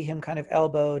 We see him kind of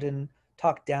elbowed and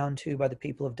talked down to by the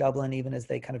people of Dublin, even as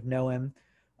they kind of know him.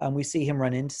 We see him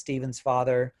run into Stephen's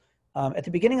father. At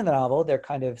the beginning of the novel, they're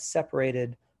kind of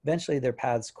separated. Eventually, their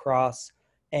paths cross.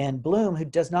 And Bloom, who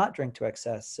does not drink to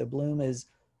excess, so Bloom is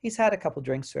He's had a couple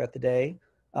drinks throughout the day,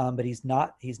 but he's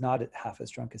not half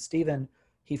as drunk as Stephen.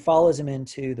 He follows him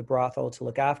into the brothel to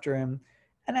look after him,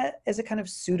 and as a kind of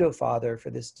pseudo father for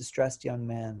this distressed young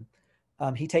man.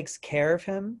 He takes care of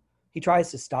him. He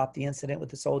tries to stop the incident with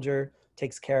the soldier,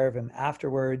 takes care of him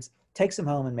afterwards, takes him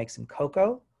home and makes him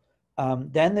cocoa.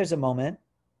 Then there's a moment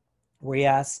where he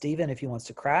asks Stephen if he wants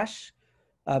to crash,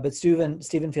 but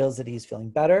Stephen feels that he's feeling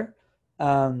better.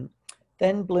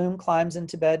 Then Bloom climbs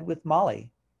into bed with Molly.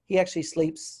 He actually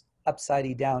sleeps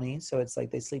upside downy, so it's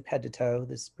like they sleep head to toe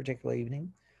this particular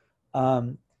evening.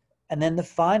 And then the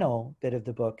final bit of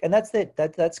the book, and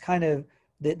that's kind of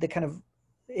the kind of,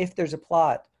 if there's a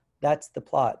plot, that's the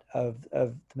plot of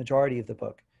the majority of the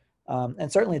book,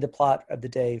 and certainly the plot of the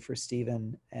day for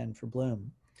Stephen and for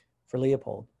Bloom, for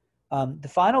Leopold. The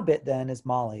final bit then is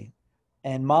Molly,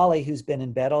 and Molly, who's been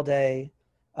in bed all day.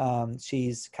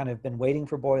 She's kind of been waiting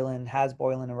for Boylan, has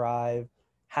Boylan arrive,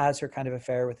 has her kind of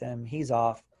affair with him. He's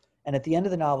off. And at the end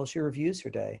of the novel, she reviews her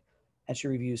day, and she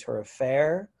reviews her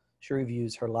affair. She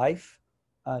reviews her life.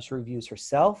 She reviews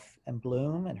herself and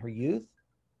Bloom and her youth.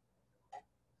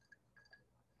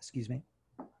 Excuse me.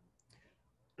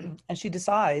 And she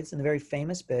decides in the very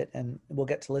famous bit, and we'll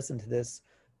get to listen to this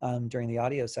during the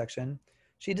audio section,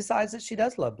 she decides that she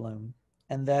does love Bloom,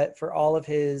 and that for all of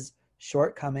his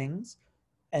shortcomings,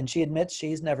 and she admits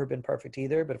she's never been perfect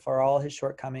either, but for all his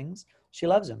shortcomings, she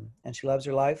loves him, and she loves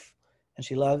her life, and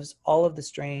she loves all of the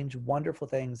strange, wonderful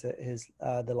things that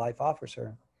the life offers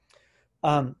her.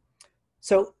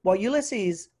 So while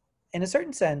Ulysses, in a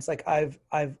certain sense, like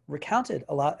I've recounted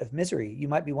a lot of misery, you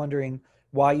might be wondering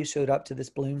why you showed up to this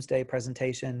Bloomsday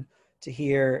presentation to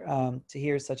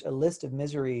hear such a list of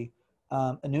misery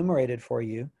enumerated for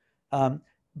you.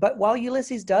 But while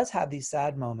Ulysses does have these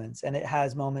sad moments, and it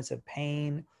has moments of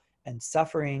pain and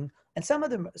suffering, and some of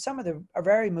them are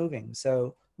very moving.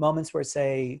 So moments where,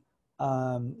 say,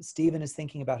 Stephen is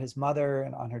thinking about his mother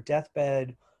and on her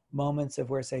deathbed, moments of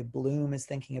where, say, Bloom is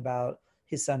thinking about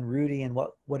his son Rudy and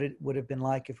what it would have been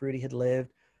like if Rudy had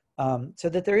lived. So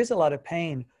that there is a lot of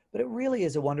pain, but it really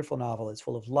is a wonderful novel. It's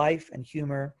full of life and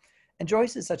humor. And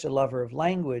Joyce is such a lover of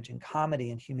language and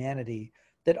comedy and humanity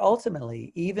that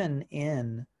ultimately, even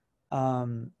in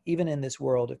this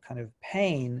world of kind of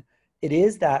pain, it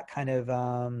is that kind of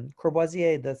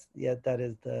Corbusier. That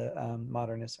is the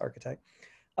modernist architect.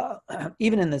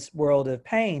 Even in this world of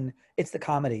pain, it's the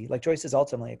comedy. Like Joyce is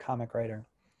ultimately a comic writer.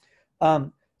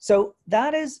 So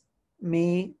that is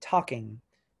me talking.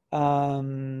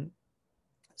 What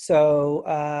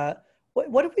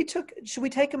if we should we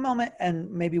take a moment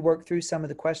and maybe work through some of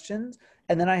the questions?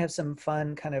 And then I have some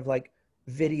fun kind of like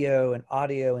video and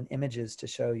audio and images to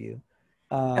show you.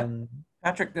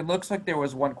 Patrick, it looks like there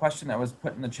was one question that was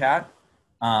put in the chat.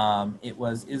 It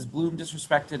was, is Bloom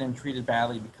disrespected and treated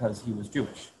badly because he was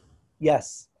Jewish?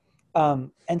 Yes.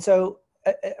 And so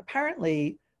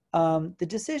apparently the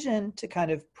decision to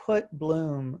kind of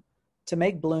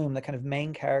make Bloom the kind of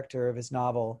main character of his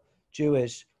novel,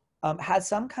 Jewish, had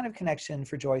some kind of connection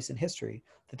for Joyce in history.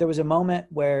 That there was a moment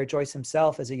where Joyce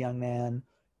himself as a young man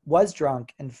was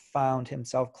drunk and found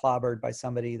himself clobbered by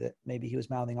somebody that maybe he was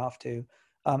mouthing off to.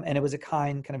 And it was a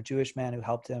kind of Jewish man who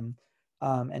helped him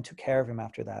and took care of him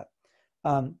after that.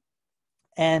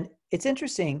 And it's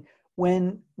interesting,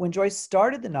 when Joyce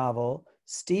started the novel,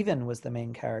 Stephen was the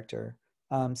main character.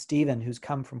 Stephen, who's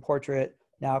come from Portrait,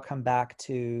 now come back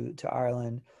to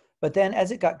Ireland. But then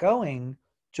as it got going,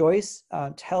 Joyce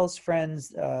tells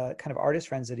friends, kind of artist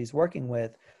friends that he's working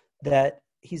with, that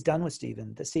he's done with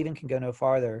Stephen, that Stephen can go no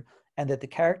farther, and that the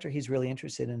character he's really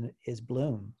interested in is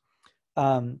Bloom.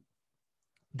 And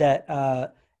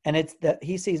it's that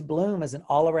he sees Bloom as an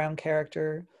all-around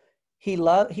character. He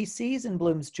sees in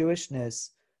Bloom's Jewishness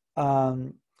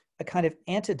a kind of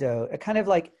antidote, a kind of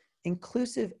like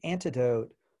inclusive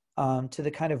antidote to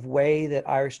the kind of way that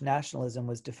Irish nationalism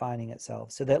was defining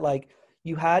itself. So that like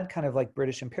you had kind of like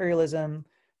British imperialism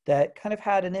that kind of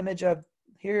had an image of,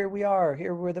 here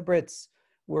we're the Brits,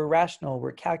 we're rational,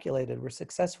 we're calculated, we're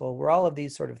successful, we're all of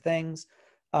these sort of things.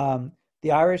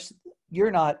 The Irish, you're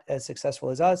not as successful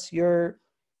as us, you're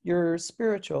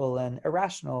spiritual and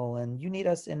irrational, and you need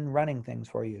us in running things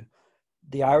for you.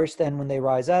 The Irish then, when they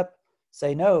rise up,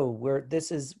 say, no,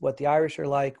 this is what the Irish are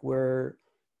like. We're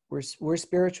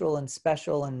spiritual and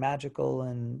special and magical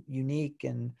and unique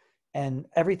and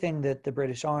everything that the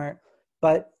British aren't.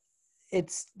 But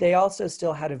they also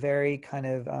still had a very kind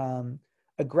of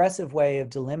aggressive way of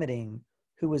delimiting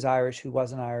who was Irish, who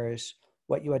wasn't Irish,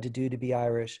 what you had to do to be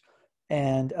Irish.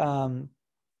 And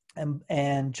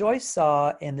Joyce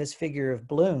saw in this figure of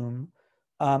Bloom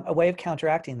a way of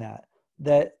counteracting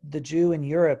that the Jew in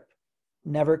Europe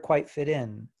never quite fit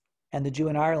in, and the Jew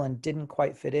in Ireland didn't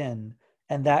quite fit in.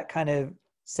 And that kind of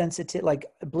sensitive, like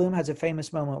Bloom has a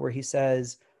famous moment where he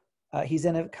says, he's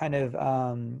in a kind of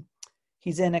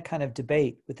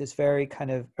debate with this very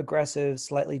kind of aggressive,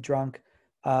 slightly drunk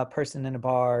person in a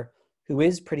bar who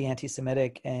is pretty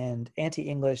anti-Semitic and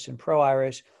anti-English and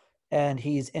pro-Irish, and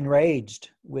he's enraged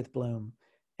with Bloom.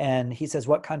 And he says,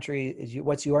 "What country is you?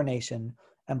 What's your nation?"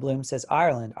 And Bloom says,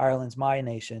 "Ireland. Ireland's my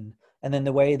nation." And then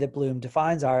the way that Bloom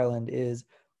defines Ireland is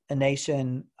a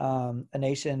nation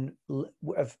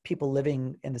of people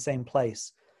living in the same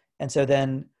place. And so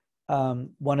then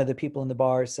one of the people in the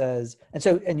bar says,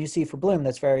 and you see for Bloom,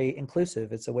 that's very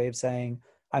inclusive. It's a way of saying,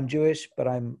 I'm Jewish, but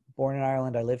I'm born in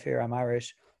Ireland. I live here. I'm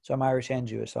Irish. So I'm Irish and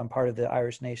Jewish. So I'm part of the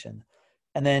Irish nation.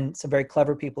 And then some very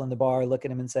clever people in the bar look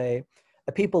at him and say,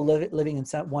 a people living in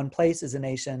one place is a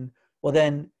nation. Well,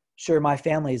 then sure, my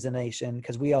family is a nation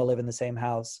because we all live in the same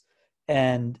house.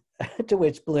 And to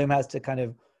which Bloom has to kind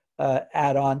of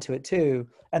add on to it too.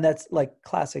 And that's like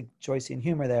classic Joycean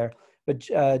humor there. But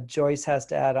Joyce has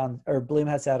to add on, or Bloom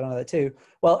has to add on to that too.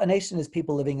 Well, a nation is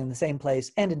people living in the same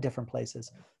place and in different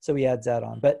places. So he adds that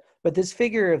on. But this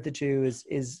figure of the Jew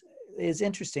is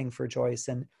interesting for Joyce,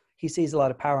 and he sees a lot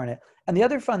of power in it. And the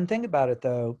other fun thing about it,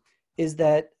 though, is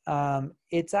that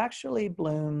it's actually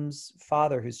Bloom's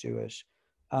father who's Jewish.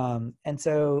 And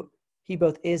so he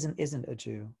both is and isn't a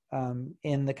Jew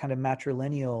in the kind of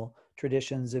matrilineal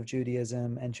traditions of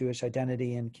Judaism and Jewish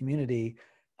identity and community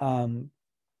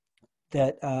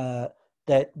that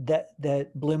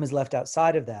Bloom is left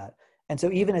outside of that. And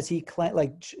so even as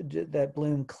that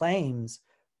Bloom claims,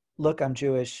 look, I'm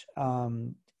Jewish,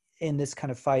 in this kind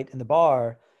of fight in the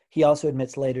bar, he also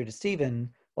admits later to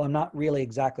Stephen, well, I'm not really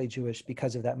exactly Jewish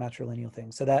because of that matrilineal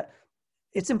thing. So that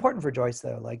it's important for Joyce,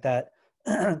 though, like that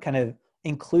kind of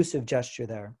inclusive gesture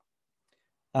there.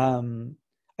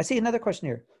 I see another question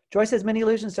here. Joyce has many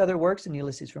allusions to other works in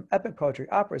Ulysses, from epic poetry,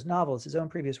 operas, novels, his own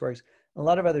previous works, and a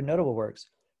lot of other notable works.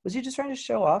 Was he just trying to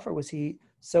show off, or was he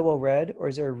so well read, or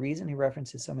is there a reason he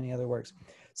references so many other works?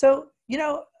 So,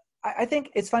 I think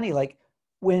it's funny, like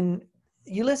when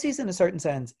Ulysses, in a certain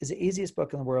sense, is the easiest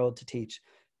book in the world to teach,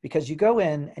 because you go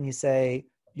in and you say,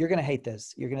 you're going to hate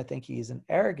this. You're going to think he's an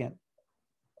arrogant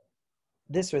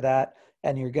this or that,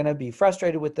 and you're going to be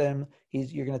frustrated with him.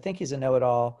 You're going to think he's a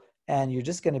know-it-all, and you're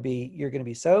going to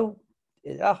be so,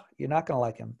 you're not going to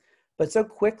like him. But so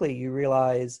quickly you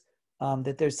realize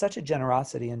that there's such a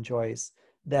generosity in Joyce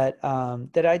that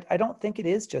I don't think it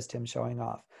is just him showing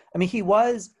off. I mean, he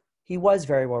was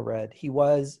very well read. He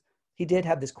did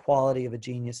have this quality of a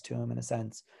genius to him in a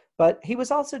sense, but he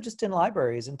was also just in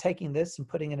libraries and taking this and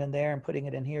putting it in there and putting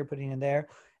it in here, putting it in there.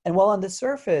 And while on the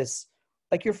surface,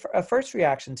 like a first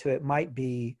reaction to it might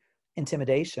be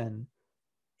intimidation,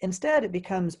 instead it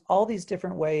becomes all these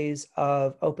different ways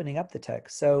of opening up the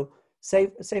text. So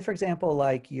say for example,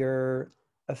 like you're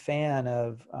a fan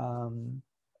of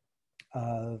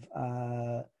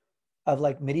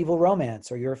like medieval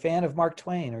romance, or you're a fan of Mark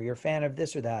Twain, or you're a fan of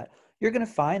this or that, you're going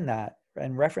to find that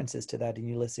and references to that in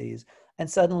Ulysses. And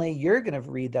suddenly you're going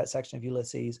to read that section of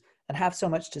Ulysses and have so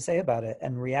much to say about it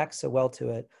and react so well to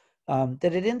it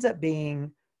that it ends up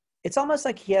being, it's almost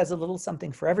like he has a little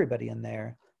something for everybody in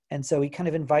there. And so he kind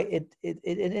of it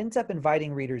ends up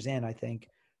inviting readers in, I think,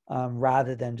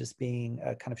 rather than just being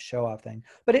a kind of show off thing.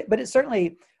 But it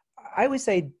certainly, I always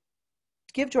say,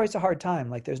 give Joyce a hard time.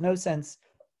 Like there's no sense,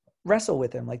 wrestle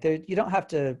with him. Like you don't have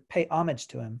to pay homage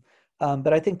to him.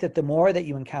 But I think that the more that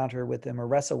you encounter with him or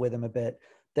wrestle with him a bit,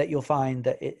 that you'll find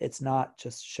that it's not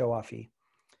just show-offy.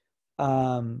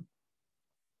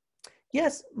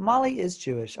 Yes, Molly is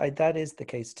Jewish. That is the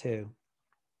case too.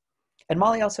 And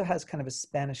Molly also has kind of a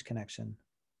Spanish connection.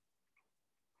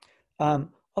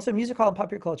 Also, music hall and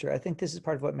popular culture. I think this is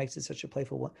part of what makes it such a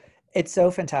playful one. It's so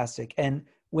fantastic. And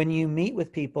when you meet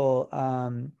with people,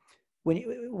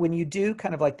 when you do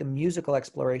kind of like the musical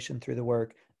exploration through the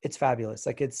work, it's fabulous.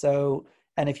 Like it's so,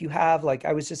 and if you have, like,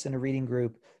 I was just in a reading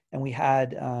group and we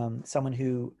had someone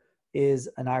who is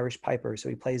an Irish piper. So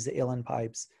he plays the uilleann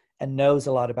pipes and knows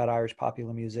a lot about Irish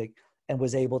popular music and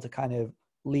was able to kind of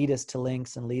lead us to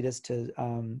links and lead us to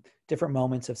different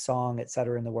moments of song, et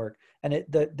cetera, in the work. And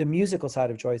the musical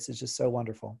side of Joyce is just so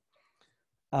wonderful.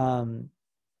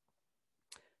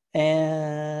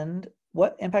 And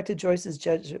what impacted Joyce's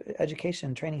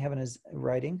education, training, heaven, his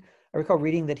writing? I recall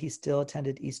reading that he still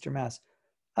attended Easter Mass.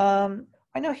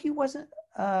 I know he wasn't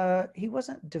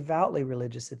devoutly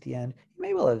religious at the end. He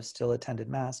may well have still attended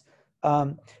Mass.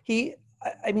 I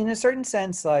mean, in a certain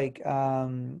sense, like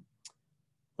I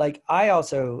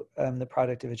also am the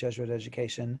product of a Jesuit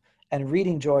education, and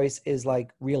reading Joyce is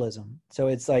like realism. So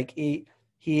it's like he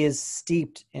he is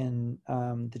steeped in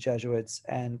the Jesuits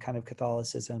and kind of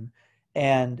Catholicism.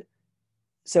 And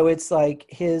so it's like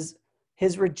his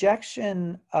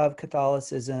rejection of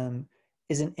Catholicism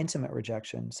is an intimate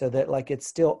rejection, so that like it's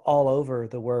still all over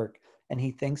the work, and he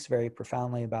thinks very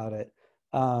profoundly about it,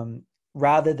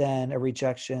 rather than a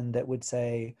rejection that would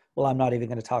say, well, I'm not even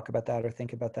going to talk about that or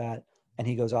think about that, and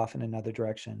he goes off in another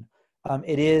direction.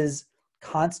 It is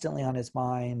constantly on his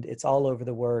mind. It's all over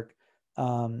the work.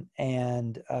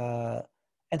 And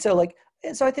so like,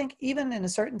 and so I think even in a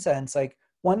certain sense, like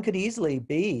one could easily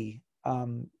be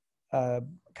kind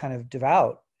of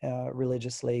devout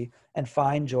religiously and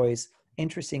find Joyce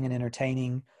interesting and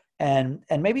entertaining. And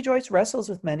maybe Joyce wrestles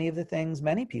with many of the things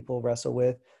many people wrestle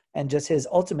with, and just his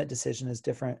ultimate decision is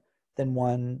different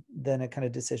than a kind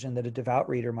of decision that a devout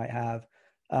reader might have.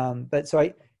 But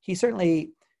so he's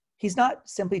not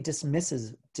simply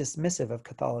dismissive of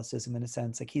Catholicism in a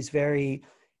sense. Like he's very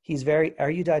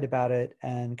erudite about it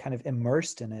and kind of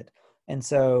immersed in it. And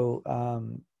so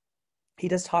he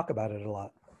does talk about it a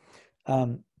lot.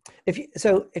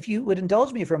 If you would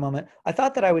indulge me for a moment, I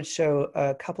thought that I would show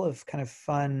a couple of kind of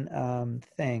fun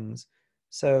things.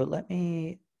 So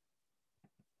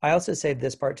I also saved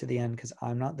this part to the end because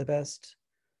I'm not the best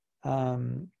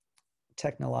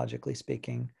technologically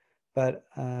speaking, but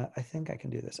I think I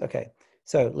can do this. Okay,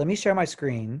 so let me share my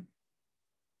screen.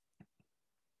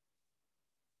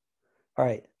 All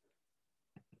right.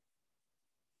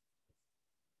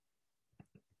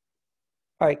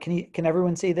 All right, can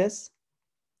everyone see this?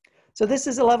 So this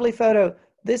is a lovely photo.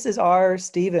 This is our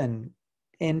Stephen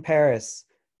in Paris,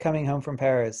 coming home from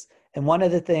Paris. And one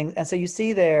of the things, and so you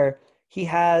see there, he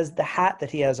has the hat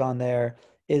that he has on there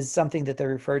is something that they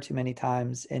refer to many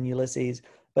times in Ulysses,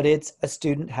 but it's a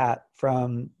student hat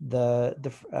from the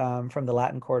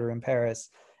Latin Quarter in Paris.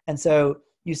 And so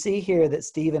you see here that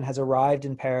Stephen has arrived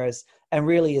in Paris and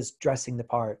really is dressing the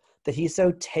part, that he's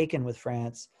so taken with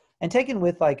France and taken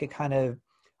with like a kind of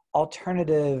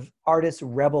alternative artist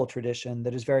rebel tradition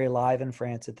that is very alive in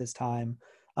France at this time.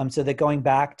 So that going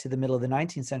back to the middle of the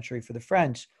 19th century for the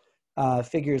French,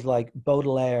 figures like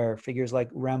Baudelaire, figures like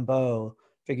Rimbaud,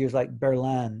 figures like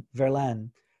Verlaine,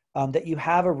 that you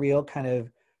have a real kind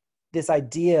of this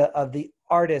idea of the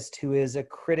artist who is a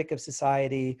critic of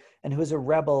society and who is a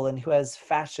rebel and who has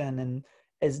fashion and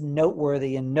is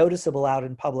noteworthy and noticeable out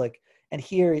in public. And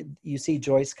here you see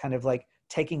Joyce kind of like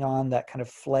taking on that kind of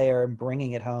flair and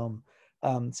bringing it home.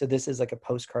 So this is like a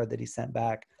postcard that he sent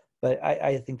back. But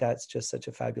I think that's just such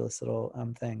a fabulous little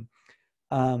thing.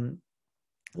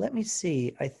 Let me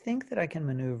see. I think that I can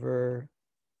maneuver.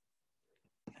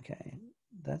 Okay,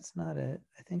 that's not it.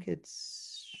 I think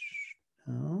it's,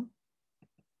 no.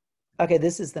 Okay,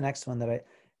 this is the next one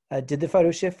that did the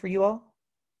photo shift for you all?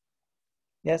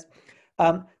 Yes.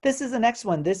 This is the next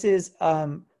one. This is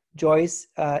Joyce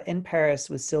in Paris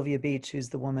with Sylvia Beach, who's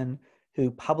the woman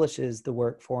who publishes the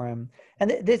work for him.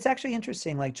 And it's actually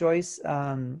interesting, like Joyce,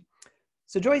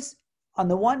 so Joyce, on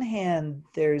the one hand,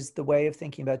 there's the way of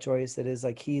thinking about Joyce that is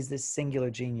like he's this singular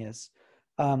genius.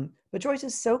 But Joyce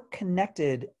is so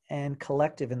connected and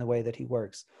collective in the way that he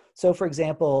works. So for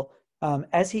example,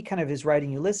 as he kind of is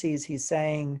writing Ulysses, he's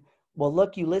saying, well,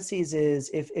 look, Ulysses is,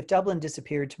 if Dublin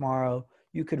disappeared tomorrow,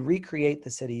 you could recreate the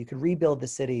city, you could rebuild the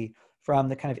city from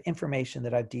the kind of information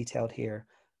that I've detailed here.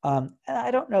 And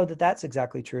I don't know that that's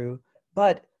exactly true,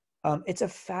 but it's a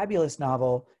fabulous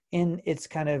novel in its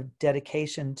kind of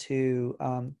dedication to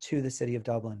the city of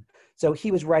Dublin. So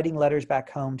he was writing letters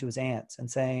back home to his aunts and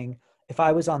saying, if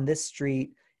I was on this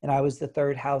street and I was the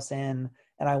third house in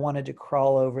and I wanted to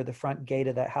crawl over the front gate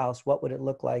of that house, what would it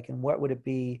look like and what would it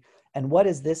be? And what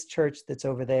is this church that's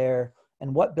over there?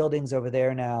 And what building's over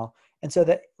there now? And so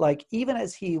that, like, even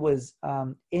as he was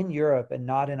in Europe and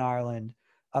not in Ireland,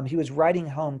 he was writing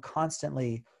home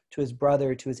constantly to his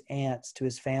brother, to his aunts, to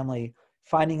his family,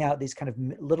 finding out these kind of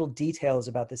little details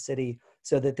about the city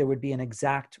so that there would be an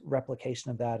exact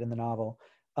replication of that in the novel.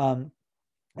 In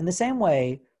the same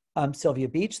way, Sylvia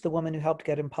Beach, the woman who helped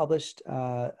get him published,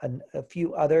 a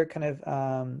few other kind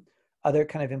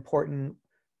of important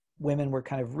women were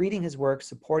kind of reading his work,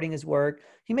 supporting his work.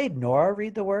 He made Nora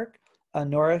read the work.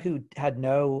 Nora, who had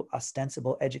no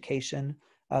ostensible education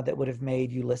that would have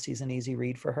made Ulysses an easy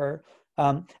read for her.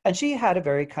 And she had a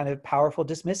very kind of powerful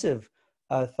dismissive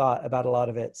thought about a lot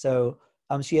of it. So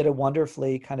she had a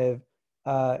wonderfully kind of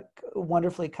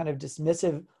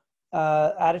dismissive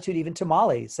attitude even to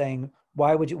Molly, saying,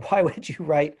 why would you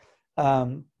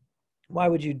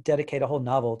dedicate a whole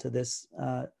novel to this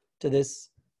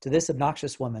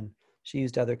obnoxious woman? She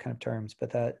used other kind of terms, but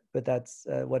that's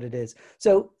what it is.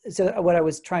 So what I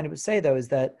was trying to say though is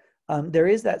that there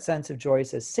is that sense of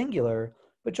Joyce as singular,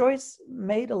 But Joyce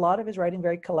made a lot of his writing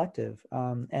very collective,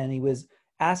 and he was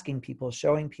asking people,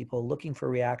 showing people, looking for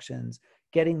reactions,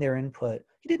 getting their input.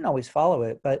 He didn't always follow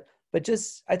it, but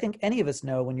just, I think any of us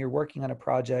know when you're working on a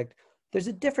project, there's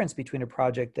a difference between a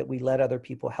project that we let other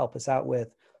people help us out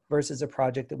with versus a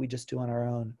project that we just do on our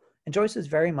own. And Joyce is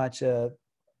very much a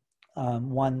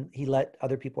one, he let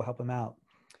other people help him out.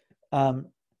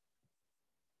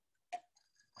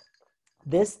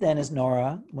 This then is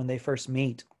Nora when they first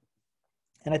meet.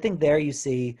 And I think there you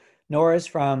see Nora's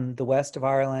from the west of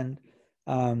Ireland.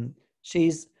 The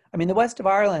west of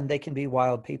Ireland, they can be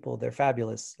wild people. They're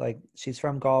fabulous. Like, she's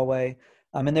from Galway.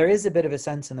 And there is a bit of a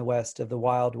sense in the West of the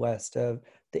Wild West of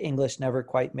the English never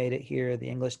quite made it here. The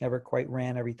English never quite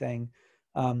ran everything.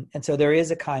 And so there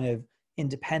is a kind of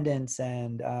independence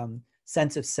and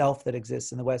sense of self that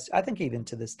exists in the West, I think even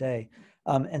to this day.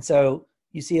 And so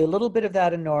you see a little bit of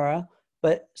that in Nora,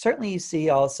 but certainly you see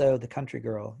also the country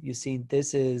girl. You see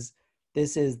this is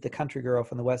the country girl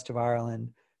from the west of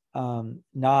Ireland,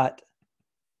 not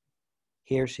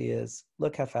here she is.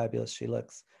 Look how fabulous she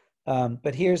looks.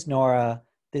 But here's Nora.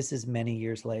 This is many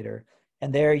years later.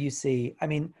 And there you see, I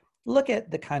mean, look at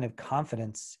the kind of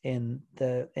confidence in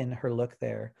her look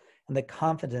there and the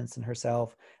confidence in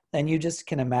herself. And you just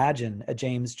can imagine a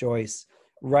James Joyce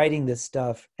writing this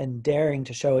stuff and daring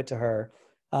to show it to her.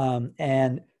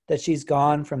 And that she's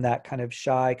gone from that kind of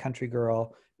shy country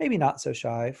girl, maybe not so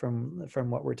shy from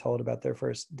what we're told about their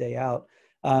first day out.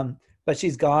 But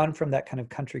she's gone from that kind of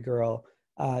country girl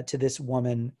to this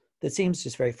woman that seems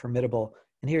just very formidable.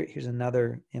 And here's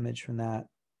another image from that.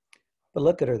 But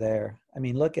look at her there. I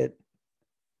mean, look at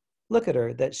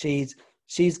her, that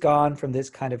she's gone from this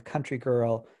kind of country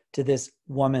girl to this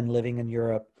woman living in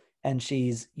Europe, and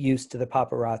she's used to the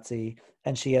paparazzi,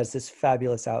 and she has this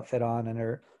fabulous outfit on, and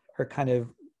her kind of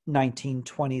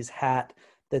 1920s hat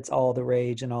that's all the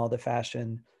rage and all the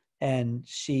fashion, and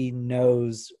she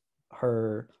knows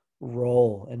her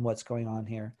role and what's going on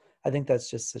here. I think that's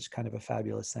just such kind of a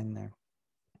fabulous thing there.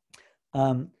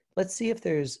 Let's see if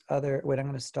there's other, wait, I'm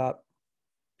going to stop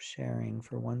sharing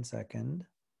for 1 second.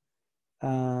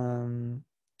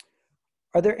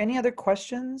 Are there any other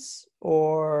questions,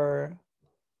 or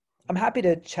I'm happy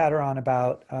to chatter on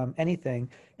about anything.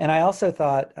 And I also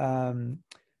thought,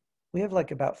 we have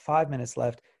like about 5 minutes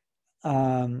left.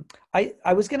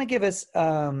 I was going to give us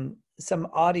some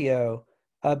audio,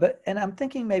 and I'm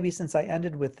thinking maybe since I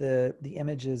ended with the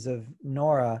images of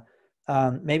Nora,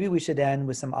 maybe we should end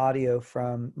with some audio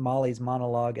from Molly's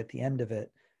monologue at the end of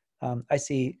it. I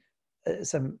see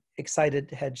some excited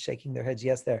heads shaking their heads.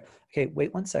 Yes, there. Okay,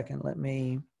 wait 1 second. Let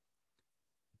me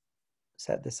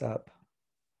set this up.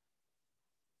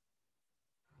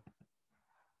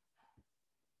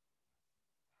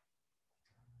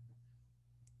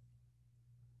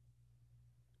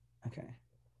 Okay.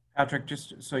 Patrick,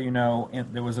 just so you know,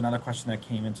 there was another question that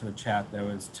came into the chat that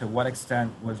was, to what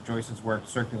extent was Joyce's work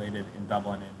circulated in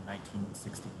Dublin in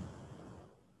 1916?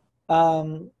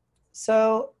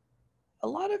 So a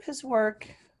lot of his work,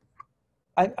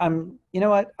 I'm you know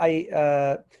what,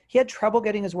 he had trouble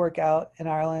getting his work out in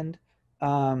Ireland.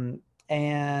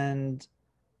 And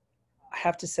I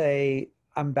have to say,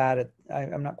 I'm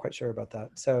not quite sure about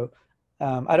that. So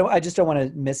I just don't want to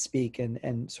misspeak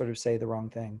and sort of say the wrong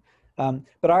thing.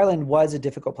 But Ireland was a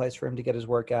difficult place for him to get his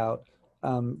work out,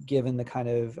 given the kind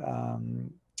of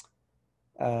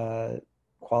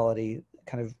quality,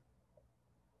 kind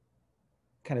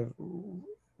of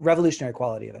revolutionary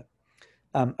quality of it.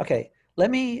 Okay,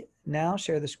 let me now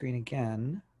share the screen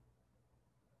again.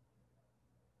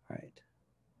 All right.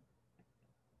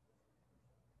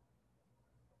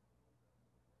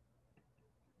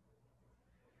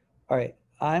 All right,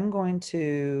 I'm going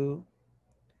to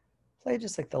play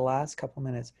just like the last couple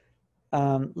minutes.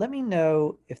 Let me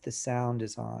know if the sound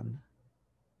is on.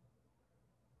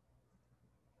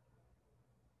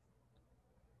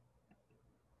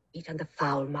 And the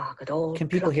foul market, all Can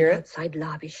people hear it? outside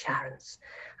lobby Sharon's,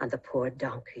 and the poor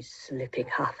donkeys slipping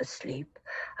half asleep,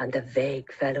 and the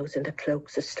vague fellows in the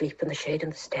cloaks asleep in the shade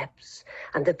on the steps,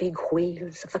 and the big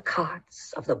wheels of the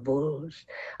carts, of the bulls,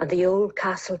 and the old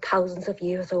castle thousands of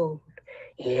years old.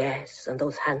 Yes, and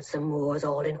those handsome Moors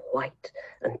all in white,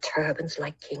 and turbans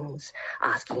like kings,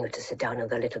 asking you to sit down in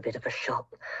their little bit of a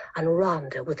shop, and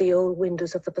Rhonda with the old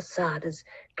windows of the posadas,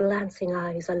 glancing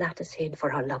eyes a lattice hid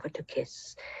for her lover to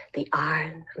kiss, the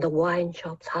iron and the wine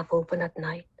shops half open at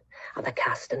night, and the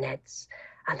castanets,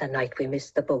 and the night we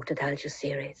missed the boat at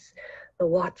Algeciras, the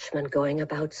watchman going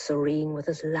about serene with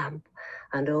his lamp,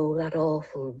 And oh, that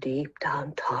awful deep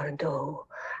down torrent, oh,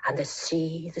 and the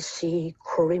sea,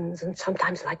 crimson,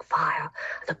 sometimes like fire,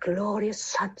 the glorious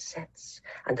sunsets,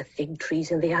 and the fig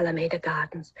trees in the Alameda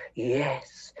Gardens,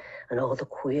 yes, and all the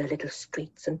queer little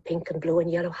streets and pink and blue and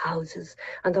yellow houses,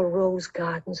 and the rose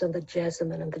gardens and the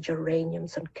jessamine and the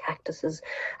geraniums and cactuses,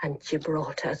 and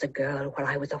Gibraltar as a girl where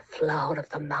I was a flower of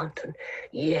the mountain,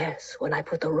 yes, when I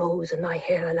put the rose in my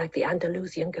hair like the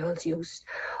Andalusian girls used,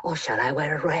 or shall I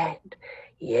wear red?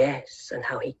 Yes, and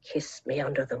how he kissed me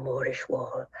under the Moorish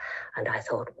wall. And I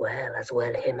thought, well, as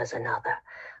well him as another.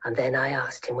 And then I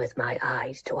asked him with my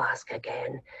eyes to ask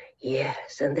again.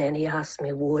 Yes, and then he asked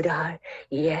me, would I?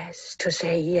 Yes, to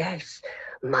say yes,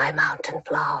 my mountain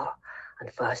flower.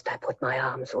 And first I put my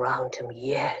arms round him,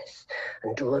 yes,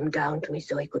 and drew him down to me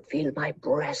so he could feel my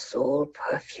breasts all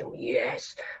perfume,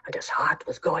 yes, and his heart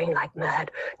was going like mad.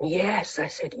 Yes, I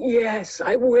said, yes,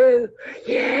 I will,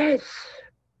 yes.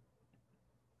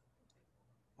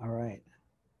 All right.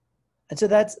 And so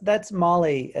that's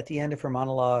Molly at the end of her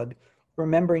monologue,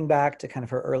 remembering back to kind of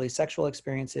her early sexual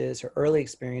experiences, her early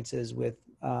experiences with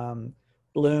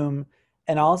Bloom,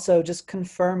 and also just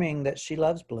confirming that she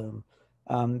loves Bloom.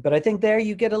 But I think there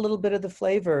you get a little bit of the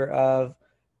flavor of,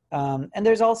 and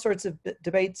there's all sorts of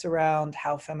debates around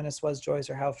how feminist was Joyce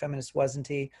or how feminist wasn't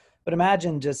he. But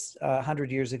imagine just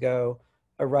 100 years ago,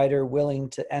 a writer willing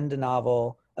to end a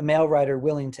novel, a male writer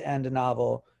willing to end a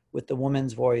novel with the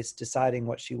woman's voice deciding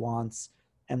what she wants,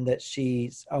 and that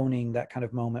she's owning that kind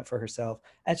of moment for herself.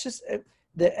 And it's just,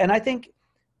 and I think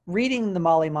reading the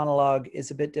Molly monologue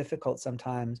is a bit difficult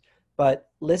sometimes, but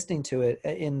listening to it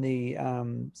in the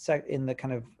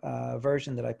kind of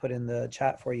version that I put in the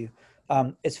chat for you,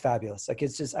 it's fabulous. Like,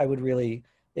 it's just, I would really,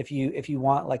 if you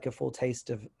want like a full taste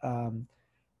of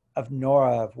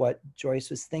Nora, of what Joyce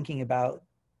was thinking about,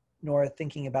 Nora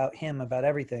thinking about him, about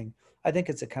everything, I think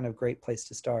it's a kind of great place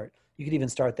to start. You could even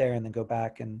start there and then go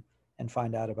back and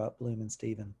find out about Bloom and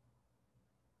Stephen.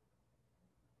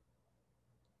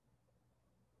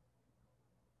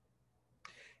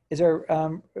 Is there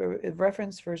a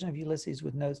reference version of Ulysses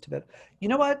with nose to bed? You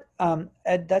know what,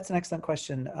 Ed, that's an excellent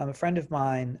question. A friend of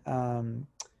mine,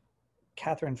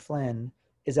 Catherine Flynn,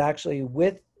 is actually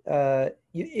with,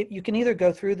 you can either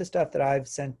go through the stuff that I've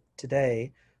sent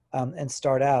today and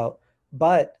start out,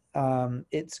 but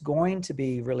it's going to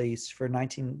be released for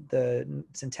the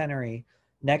centenary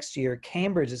next year.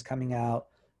 Cambridge is coming out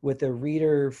with a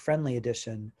reader-friendly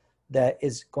edition that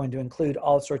is going to include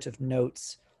all sorts of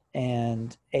notes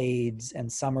and aids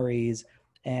and summaries.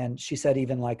 And she said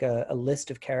even like a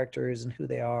list of characters and who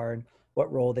they are and what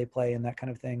role they play and that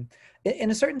kind of thing.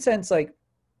 In a certain sense, like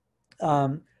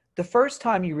the first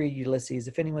time you read Ulysses,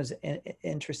 if anyone's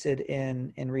interested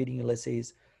in reading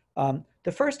Ulysses,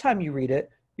 the first time you read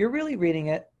it, you're really reading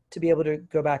it to be able to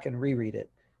go back and reread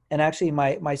it. And actually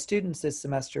my students this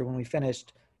semester, when we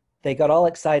finished, they got all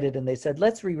excited and they said,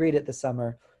 let's reread it this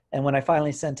summer. And when I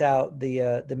finally sent out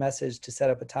the message to set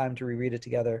up a time to reread it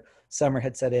together, summer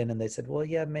had set in and they said, well,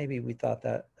 yeah, maybe we thought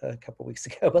that a couple of weeks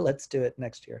ago, but let's do it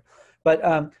next year. But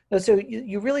no, so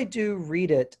you really do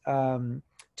read it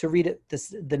to read it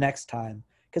the next time.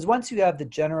 Because once you have the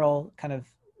general kind of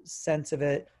sense of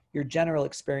it, your general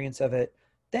experience of it,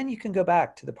 then you can go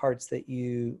back to the parts that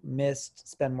you missed,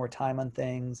 spend more time on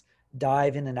things,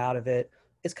 dive in and out of it.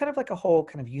 It's kind of like a whole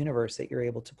kind of universe that you're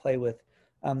able to play with.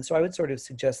 So I would sort of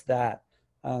suggest that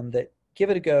give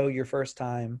it a go your first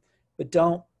time, but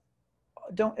don't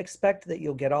expect that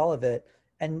you'll get all of it.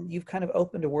 And you've kind of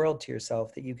opened a world to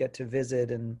yourself that you get to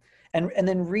visit, and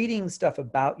then reading stuff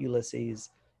about Ulysses,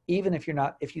 even if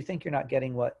you think you're not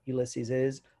getting what Ulysses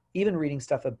is, even reading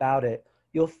stuff about it,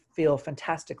 you'll feel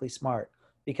fantastically smart,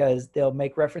 because they'll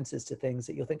make references to things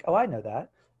that you'll think, oh, I know that,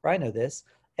 or I know this.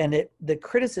 And the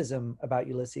criticism about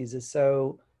Ulysses is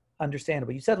so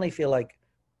understandable. You suddenly feel like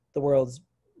the world's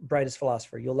brightest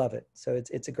philosopher. You'll love it. So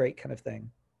it's a great kind of thing.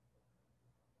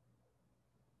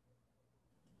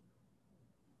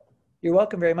 You're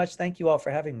welcome very much. Thank you all for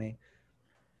having me.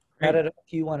 I don't know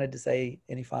if you wanted to say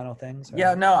any final things. Or...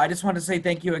 Yeah, no, I just wanted to say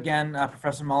thank you again,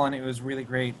 Professor Mullen. It was really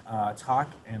great talk,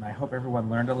 and I hope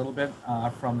everyone learned a little bit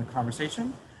from the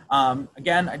conversation.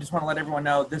 Again, I just want to let everyone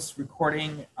know this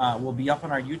recording will be up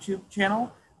on our YouTube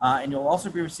channel, and you'll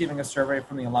also be receiving a survey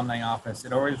from the alumni office.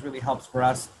 It always really helps for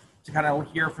us to kind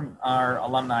of hear from our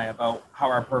alumni about how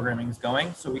our programming is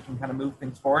going, so we can kind of move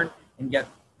things forward and get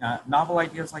novel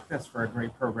ideas like this for a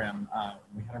great program.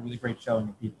 We had a really great showing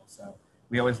of people, so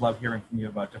we always love hearing from you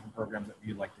about different programs that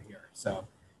you'd like to hear. So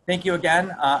thank you again.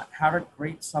 Have a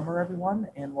great summer, everyone,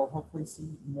 and we'll hopefully see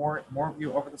more of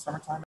you over the summertime.